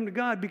I want to come to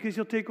God because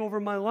he'll take over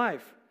my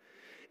life.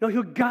 No,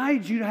 he'll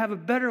guide you to have a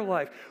better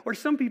life. Or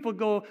some people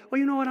go, well,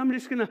 you know what, I'm going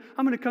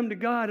to come to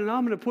God and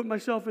I'm going to put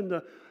myself in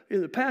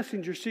the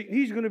passenger seat and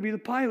he's going to be the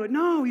pilot.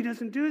 No, he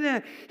doesn't do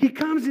that. He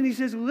comes and he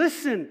says,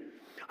 listen,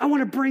 I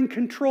want to bring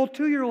control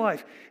to your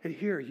life. And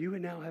here, you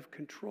now have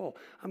control.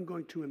 I'm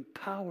going to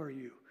empower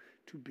you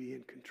to be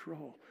in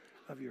control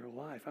of your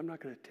life. I'm not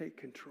going to take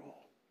control.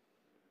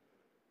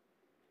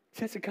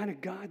 See, that's the kind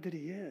of God that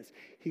he is.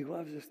 He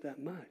loves us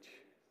that much.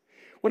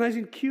 When I was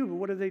in Cuba,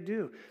 what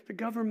do? The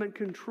government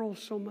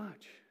controls so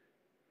much.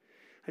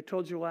 I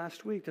told you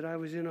last week that I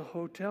was in a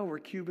hotel where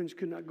Cubans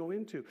could not go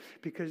into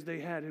because they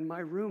had, in my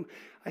room,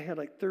 I had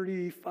like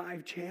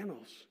 35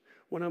 channels.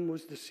 One of them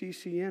was the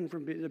CCN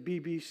from the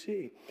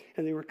BBC,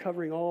 and they were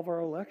covering all of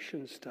our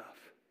election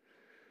stuff.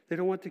 They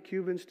don't want the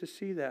Cubans to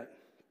see that.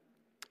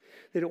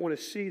 They don't want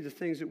to see the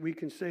things that we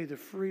can say, the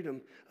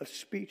freedom of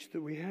speech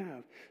that we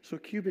have. So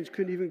Cubans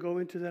couldn't even go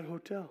into that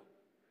hotel,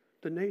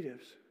 the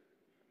natives.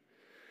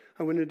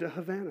 I went into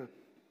Havana,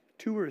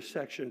 tourist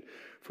section,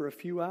 for a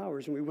few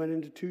hours, and we went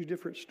into 2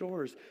 different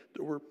stores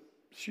that were,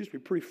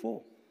 pretty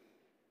full.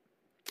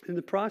 In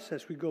the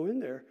process, we go in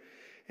there,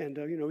 and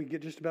we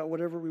get just about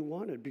whatever we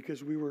wanted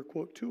because we were,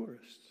 quote,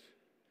 tourists.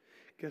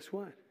 Guess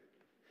what?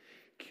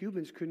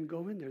 Cubans couldn't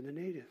go in there, the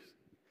natives,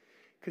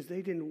 because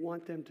they didn't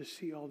want them to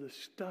see all the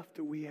stuff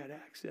that we had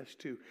access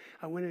to.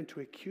 I went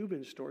into a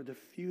Cuban store, the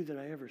few that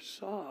I ever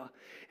saw,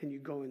 and you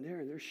go in there,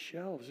 and there's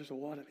shelves. There's a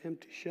lot of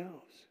empty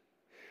shelves.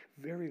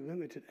 Very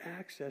limited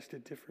access to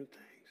different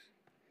things.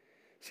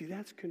 See,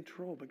 that's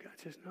control, but God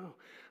says, no,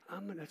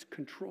 that's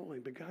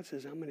controlling, but God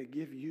says, I'm going to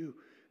give you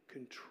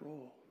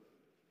control.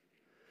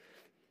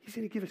 He's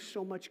going to give us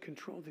so much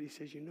control that he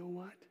says, you know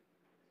what?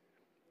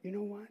 You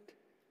know what?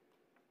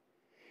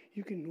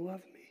 You can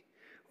love me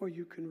or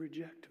you can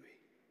reject me.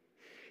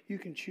 You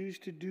can choose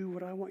to do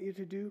what I want you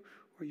to do,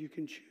 or you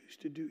can choose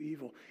to do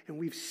evil. And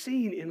we've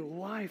seen in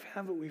life,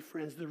 haven't we,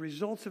 friends, the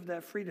results of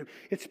that freedom.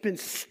 It's been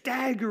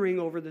staggering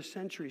over the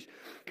centuries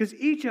because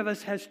each of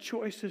us has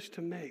choices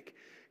to make.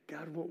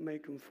 God won't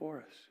make them for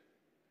us.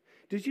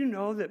 Did you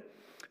know that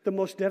the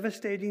most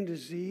devastating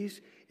disease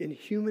in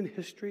human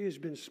history has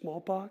been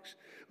smallpox?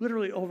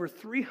 Literally over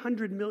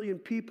 300 million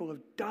people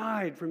have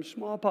died from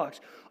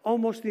smallpox,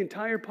 almost the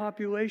entire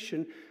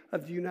population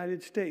of the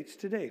United States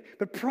today.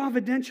 But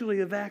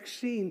providentially, a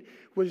vaccine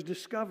was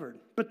discovered.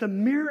 But the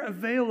mere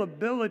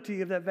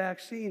availability of that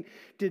vaccine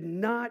did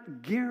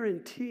not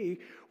guarantee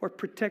or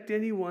protect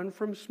anyone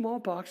from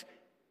smallpox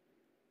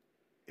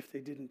if they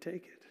didn't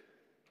take it.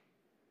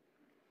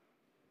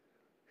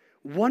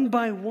 One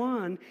by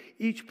one,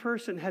 each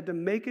person had to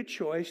make a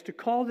choice to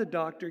call the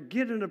doctor,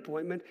 get an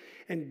appointment,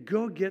 and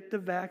go get the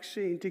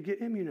vaccine to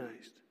get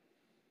immunized.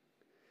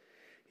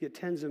 Yet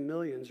tens of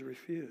millions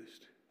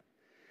refused.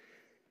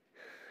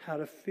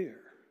 Out of fear,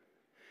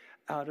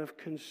 out of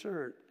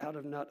concern, out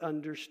of not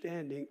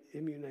understanding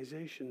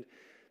immunization,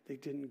 they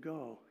didn't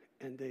go,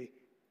 and they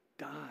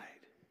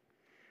died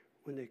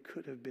when they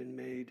could have been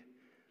made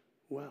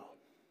well.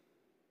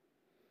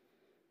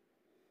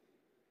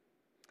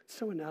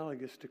 So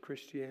analogous to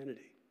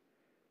Christianity.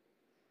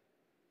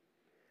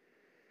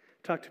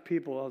 Talk to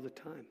people all the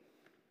time.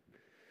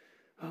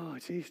 Oh,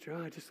 it's Easter.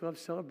 Oh, I just love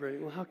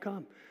celebrating. Well, how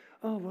come?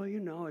 Oh, well,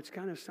 it's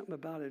kind of something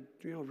about it.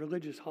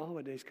 Religious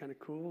holidays kind of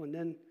cool. And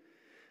then,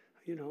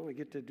 I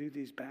get to do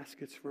these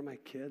baskets for my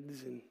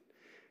kids and,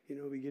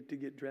 we get to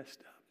get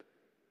dressed up.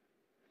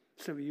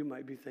 Some of you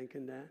might be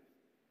thinking that.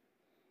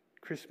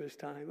 Christmas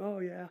time. Oh,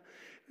 yeah.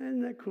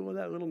 Isn't that cool,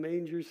 that little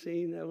manger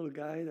scene, that little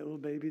guy, that little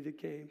baby that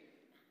came?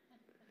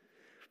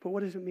 But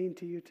what does it mean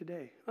to you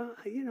today?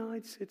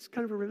 It's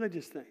kind of a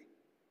religious thing.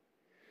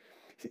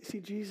 See,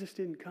 Jesus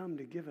didn't come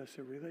to give us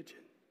a religion.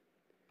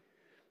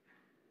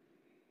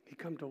 He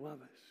came to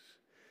love us,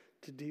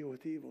 to deal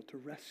with evil, to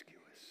rescue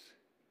us,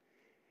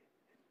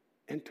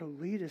 and to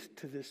lead us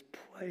to this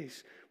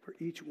place where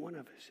each one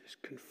of us is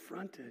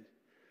confronted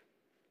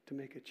to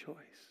make a choice.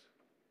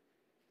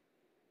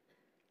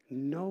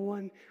 No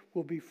one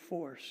will be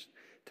forced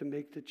to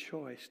make the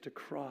choice to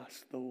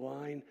cross the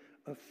line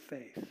of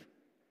faith.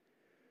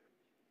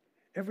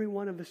 Every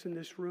one of us in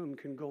this room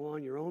can go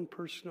on your own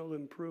personal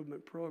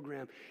improvement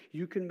program.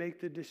 You can make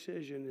the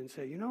decision and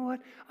say, you know what?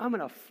 I'm going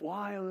to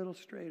fly a little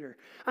straighter.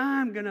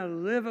 I'm going to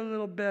live a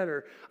little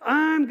better.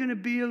 I'm going to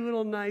be a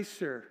little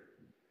nicer.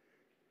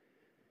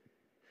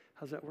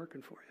 How's that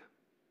working for you?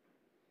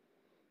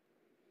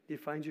 Do you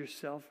find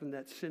yourself in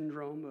that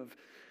syndrome of,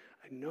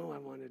 I know I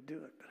want to do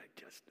it, but I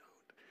just don't.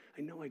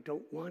 I know I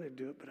don't want to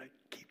do it, but I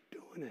keep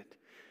doing it.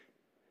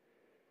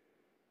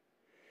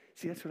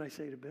 See, that's what I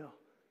say to Bill.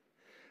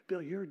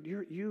 Bill,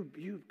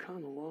 you've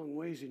come a long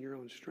ways in your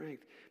own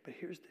strength, but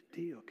here's the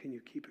deal. Can you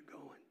keep it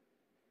going?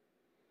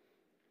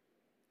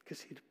 Because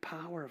see, the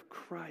power of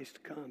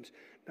Christ comes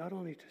not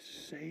only to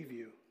save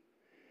you,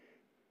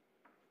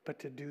 but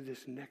to do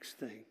this next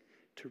thing,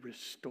 to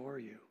restore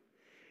you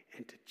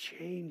and to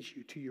change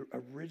you to your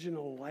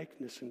original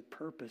likeness and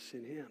purpose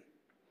in Him.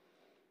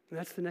 And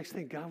that's the next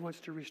thing God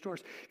wants to restore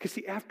us. Because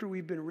see, after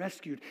we've been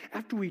rescued,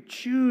 after we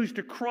choose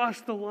to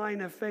cross the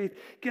line of faith,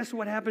 guess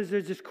what happens?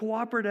 There's this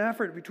cooperative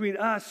effort between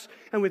us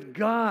and with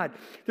God.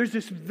 There's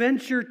this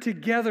venture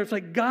together. It's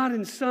like God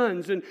and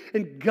Sons and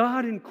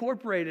God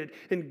Incorporated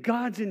and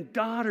Gods and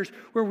Daughters,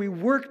 where we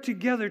work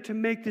together to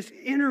make this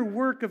inner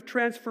work of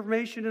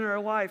transformation in our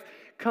life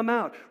come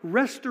out.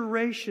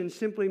 Restoration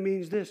simply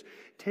means this: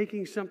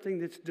 taking something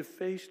that's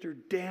defaced or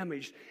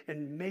damaged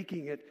and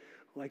making it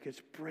like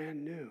it's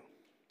brand new.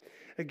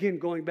 Again,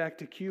 going back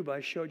to Cuba,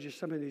 I showed you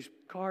some of these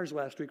cars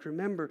last week.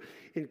 Remember,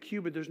 in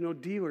Cuba, there's no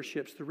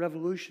dealerships. The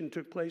revolution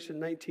took place in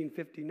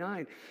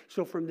 1959.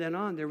 So from then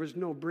on, there was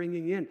no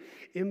bringing in,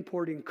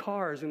 importing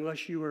cars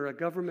unless you were a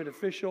government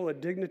official, a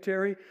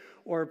dignitary,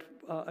 or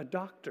a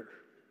doctor.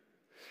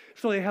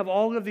 So they have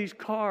all of these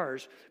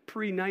cars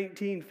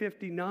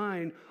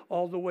pre-1959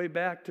 all the way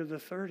back to the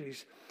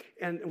 30s.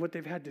 And what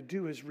they've had to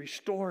do is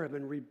restore them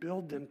and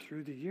rebuild them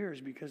through the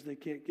years because they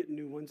can't get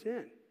new ones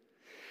in.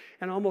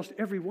 And almost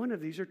every one of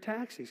these are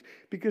taxis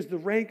because the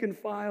rank and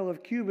file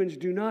of Cubans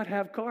do not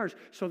have cars.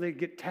 So they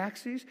get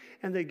taxis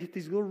and they get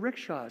these little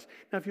rickshaws.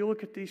 Now, if you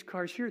look at these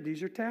cars here,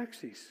 these are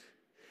taxis.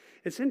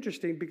 It's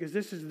interesting because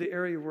this is the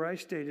area where I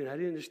stayed in. I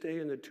didn't stay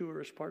in the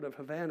tourist part of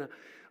Havana.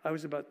 I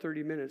was about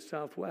 30 minutes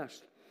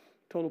southwest.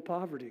 Total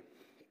poverty.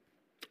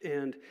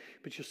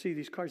 But you'll see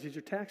these cars, these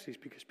are taxis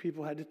because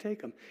people had to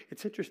take them.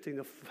 It's interesting,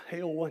 they'll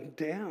hail one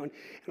down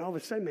and all of a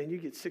sudden, man, you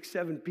get 6,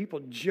 7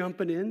 people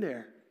jumping in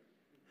there.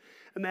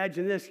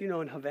 Imagine this,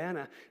 in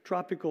Havana,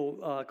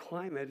 tropical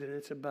climate, and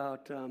it's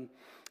about,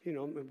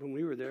 when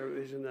we were there,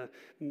 it was in the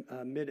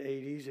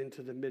mid-80s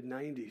into the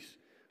mid-90s,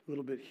 a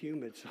little bit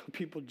humid, so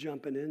people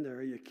jumping in there.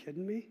 Are you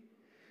kidding me?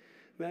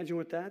 Imagine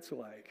what that's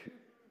like.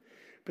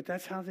 But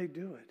that's how they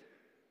do it.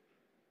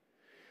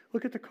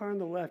 Look at the car on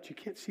the left. You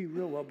can't see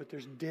real well, but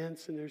there's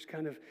dents and there's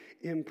kind of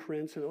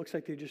imprints, and it looks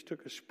like they just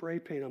took a spray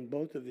paint on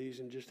both of these,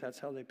 and just that's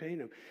how they paint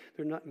them.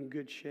 They're not in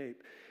good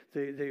shape.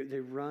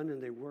 They run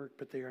and they work,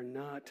 but they are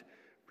not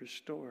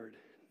restored.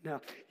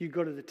 Now, you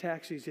go to the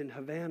taxis in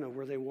Havana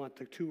where they want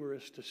the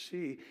tourists to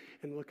see,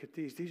 and look at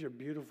these. These are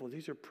beautiful.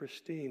 These are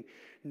pristine.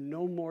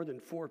 No more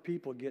than 4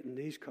 people get in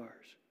these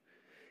cars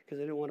because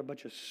they don't want a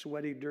bunch of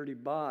sweaty, dirty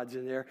bods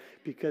in there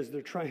because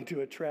they're trying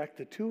to attract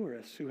the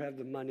tourists who have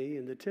the money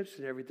and the tips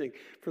and everything.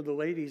 For the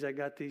ladies, I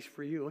got these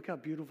for you. Look how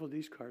beautiful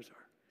these cars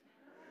are.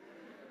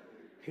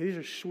 These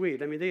are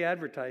sweet. I mean, they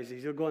advertise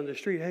these. They'll go on the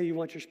street, hey, you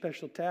want your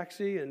special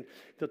taxi? And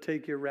they'll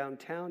take you around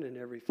town and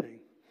everything.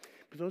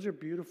 But those are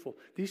beautiful.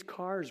 These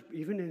cars,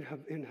 even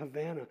in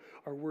Havana,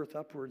 are worth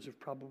upwards of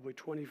probably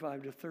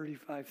 $25,000 to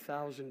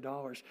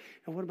 $35,000.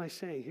 And what am I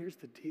saying? Here's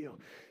the deal.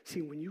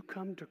 See, when you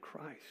come to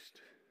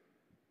Christ,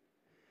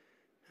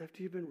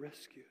 after you've been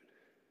rescued,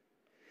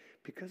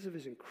 because of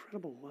His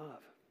incredible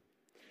love,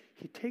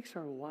 He takes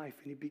our life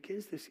and He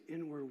begins this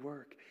inward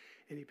work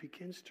and He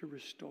begins to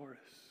restore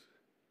us.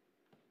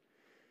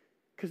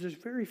 Because there's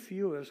very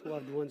few of us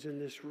loved ones in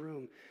this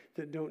room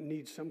that don't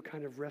need some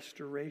kind of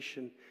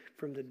restoration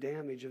from the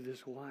damage of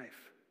this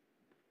life.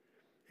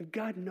 And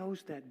God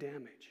knows that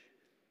damage.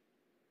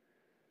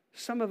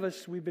 Some of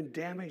us, we've been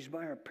damaged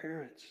by our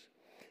parents.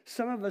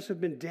 Some of us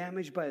have been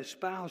damaged by a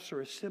spouse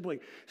or a sibling.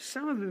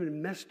 Some of them have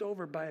been messed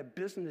over by a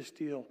business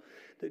deal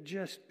that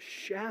just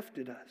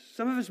shafted us.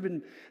 Some of us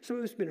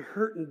have been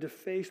hurt and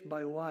defaced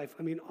by life.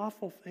 I mean,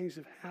 awful things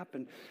have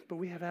happened, but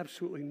we have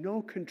absolutely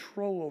no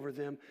control over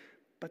them,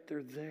 but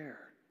they're there.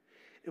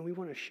 And we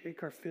want to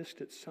shake our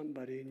fist at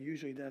somebody, and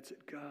usually that's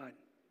at God.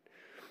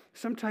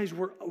 Sometimes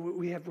we're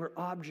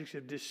objects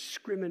of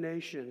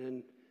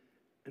discrimination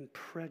and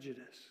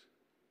prejudice.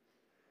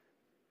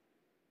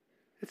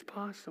 It's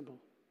possible.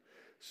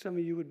 Some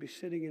of you would be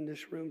sitting in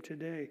this room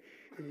today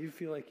and you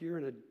feel like you're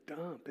in a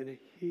dump, in a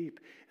heap,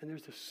 and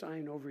there's a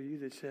sign over you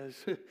that says,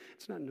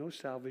 it's not no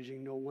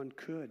salvaging, no one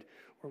could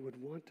or would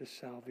want to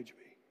salvage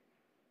me.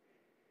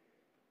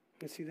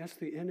 And see, that's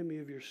the enemy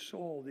of your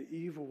soul, the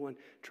evil one,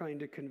 trying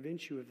to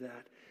convince you of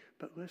that.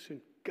 But listen,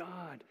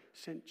 God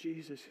sent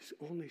Jesus, his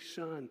only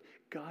Son,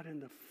 God in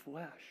the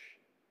flesh,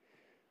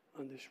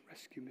 on this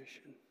rescue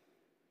mission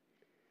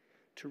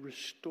to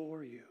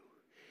restore you.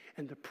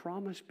 And the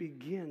promise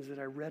begins that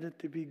I read at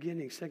the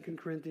beginning, 2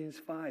 Corinthians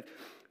 5.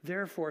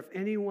 Therefore, if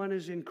anyone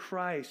is in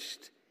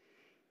Christ,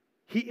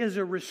 he is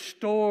a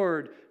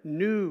restored,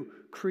 new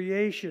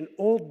creation.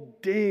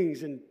 Old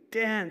dings and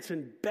dents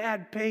and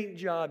bad paint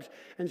jobs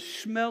and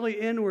smelly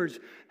inwards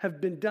have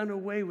been done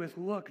away with.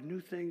 Look, new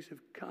things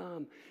have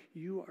come.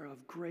 You are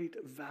of great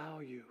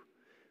value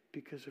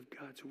because of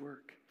God's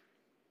work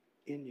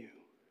in you.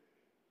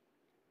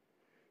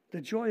 The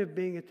joy of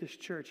being at this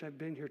church, I've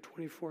been here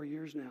 24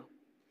 years now,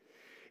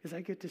 is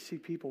I get to see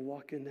people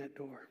walk in that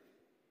door,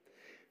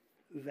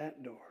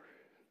 that door,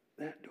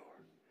 that door,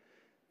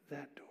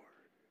 that door.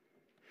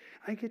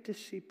 I get to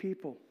see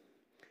people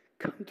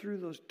come through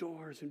those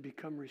doors and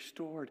become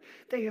restored.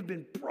 They have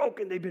been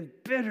broken, they've been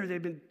bitter,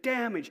 they've been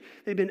damaged,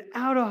 they've been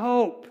out of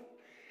hope.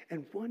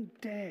 And one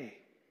day,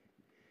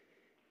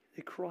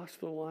 they cross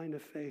the line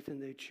of faith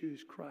and they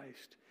choose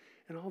Christ.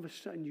 And all of a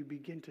sudden, you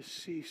begin to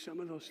see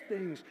some of those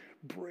things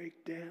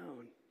break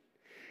down.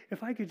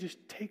 If I could just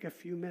take a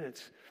few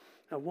minutes,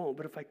 I won't,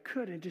 but if I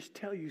could and just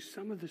tell you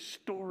some of the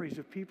stories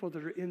of people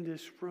that are in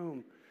this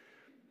room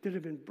that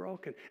have been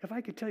broken. If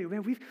I could tell you,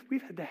 man,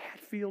 we've had the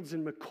Hatfields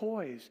and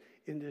McCoys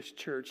in this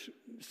church,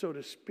 so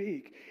to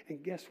speak.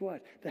 And guess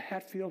what? The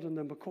Hatfield and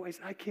the McCoys,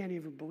 I can't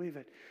even believe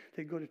it.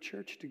 They go to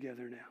church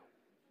together now.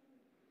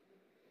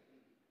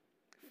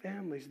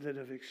 Families that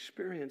have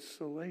experienced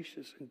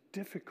salacious and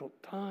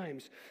difficult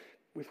times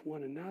with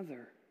one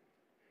another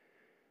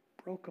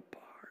broke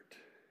apart.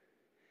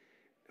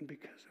 And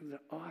because of the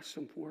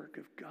awesome work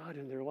of God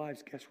in their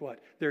lives, guess what?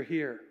 They're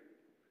here.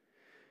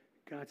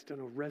 God's done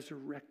a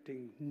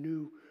resurrecting,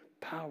 new,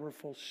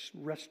 powerful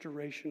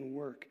restoration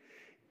work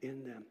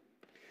in them.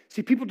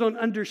 See, people don't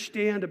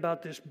understand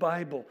about this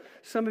Bible.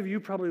 Some of you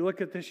probably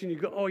look at this and you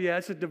go, oh yeah,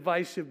 it's a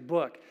divisive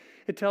book.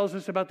 It tells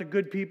us about the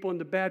good people and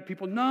the bad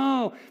people.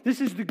 No, this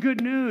is the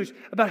good news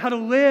about how to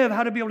live,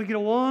 how to be able to get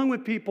along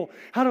with people,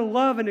 how to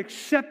love and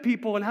accept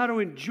people, and how to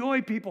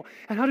enjoy people,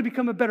 and how to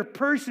become a better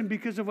person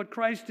because of what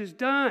Christ has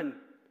done.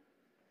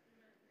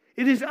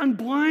 It is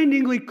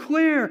unblindingly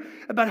clear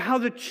about how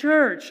the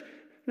church,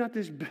 not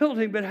this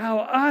building, but how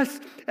us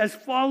as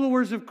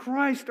followers of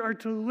Christ are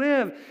to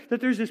live, that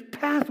there's this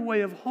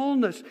pathway of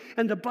wholeness.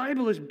 And the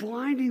Bible is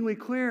blindingly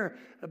clear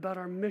about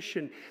our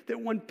mission, that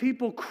when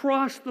people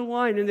cross the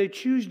line and they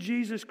choose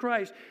Jesus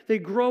Christ, they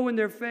grow in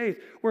their faith.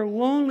 We're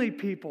lonely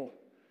people.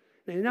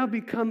 They now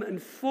become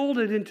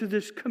enfolded into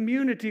this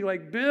community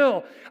like,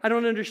 Bill, I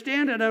don't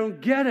understand it, I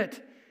don't get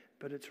it,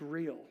 but it's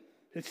real.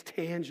 It's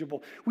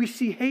tangible. We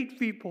see hate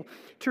people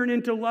turn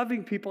into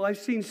loving people. I've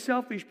seen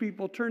selfish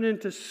people turn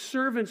into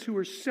servants who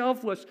are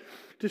selfless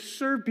to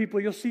serve people.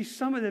 You'll see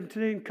some of them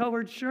today in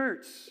colored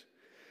shirts.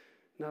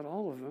 Not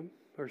all of them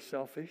are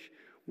selfish,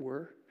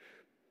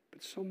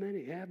 but so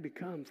many have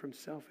become from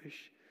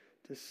selfish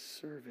to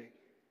serving.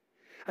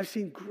 I've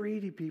seen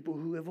greedy people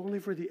who live only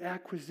for the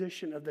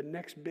acquisition of the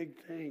next big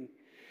thing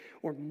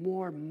or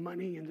more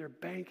money in their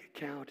bank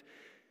account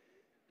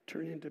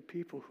turn into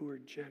people who are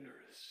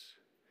generous.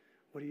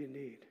 What do you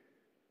need?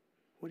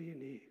 What do you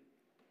need?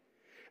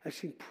 I've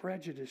seen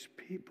prejudiced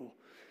people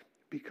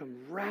become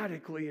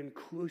radically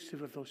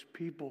inclusive of those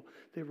people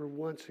they were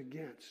once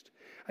against.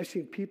 I've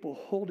seen people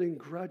holding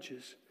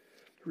grudges,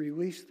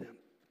 release them,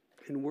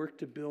 and work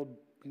to build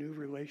new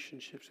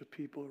relationships with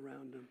people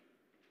around them.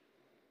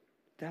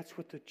 That's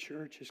what the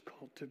church is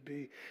called to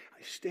be.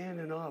 I stand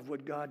in awe of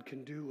what God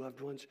can do, loved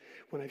ones,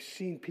 when I've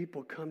seen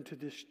people come to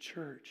this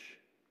church.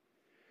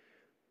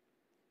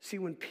 See,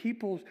 when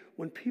people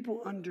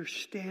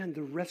understand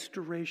the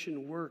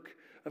restoration work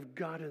of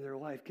God in their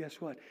life, guess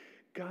what?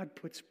 God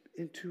puts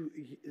into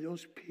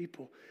those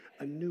people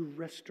a new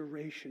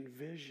restoration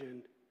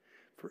vision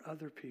for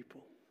other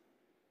people.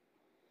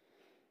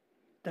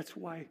 That's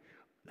why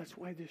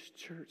this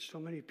church, so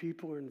many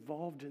people are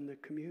involved in the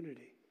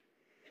community.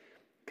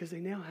 Because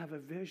they now have a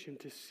vision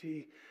to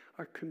see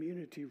our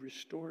community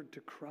restored to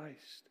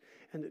Christ,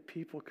 and that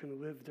people can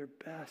live their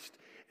best,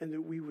 and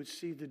that we would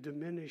see the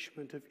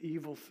diminishment of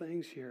evil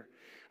things here.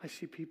 I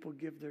see people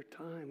give their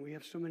time. We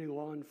have so many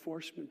law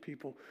enforcement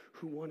people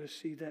who want to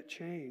see that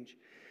change.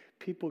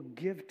 People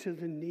give to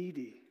the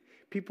needy.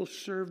 People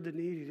serve the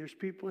needy. There's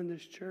people in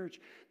this church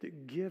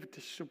that give to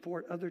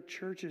support other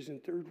churches in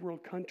third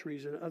world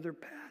countries and other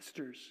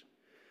pastors.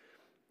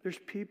 There's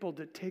people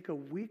that take a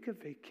week of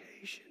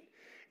vacation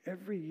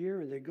every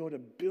year and they go to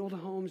build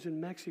homes in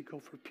Mexico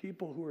for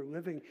people who are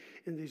living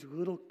in these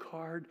little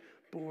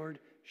cardboard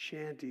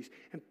shanties.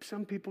 And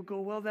some people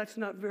go, well, that's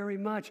not very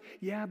much.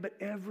 Yeah, but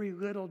every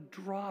little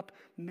drop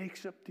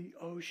makes up the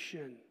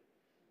ocean.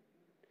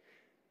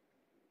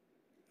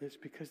 It's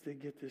because they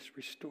get this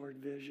restored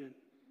vision.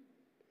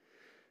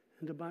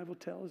 And the Bible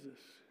tells us,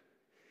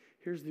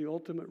 here's the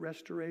ultimate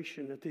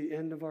restoration at the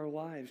end of our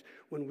lives.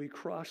 When we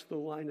cross the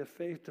line of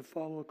faith to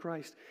follow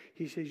Christ,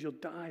 he says you'll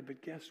die,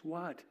 but guess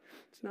what?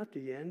 It's not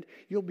the end.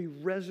 You'll be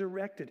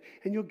resurrected,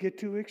 and you'll get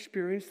to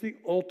experience the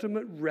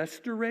ultimate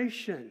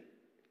restoration.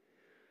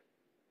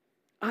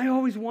 I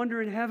always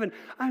wonder in heaven,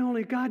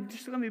 God,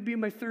 just let me be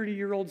my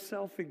 30-year-old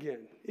self again,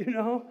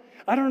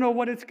 I don't know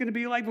what it's going to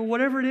be like, but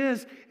whatever it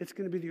is, it's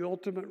going to be the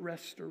ultimate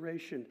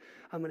restoration.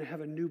 I'm going to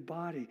have a new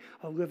body.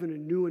 I'll live in a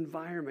new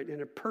environment,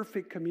 in a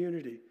perfect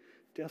community.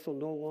 Death will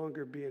no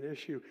longer be an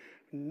issue.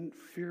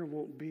 Fear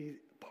won't be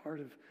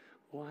part of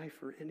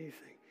life or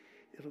anything.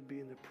 It'll be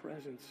in the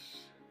presence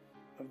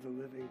of the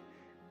living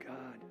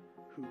God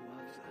who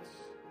loves us.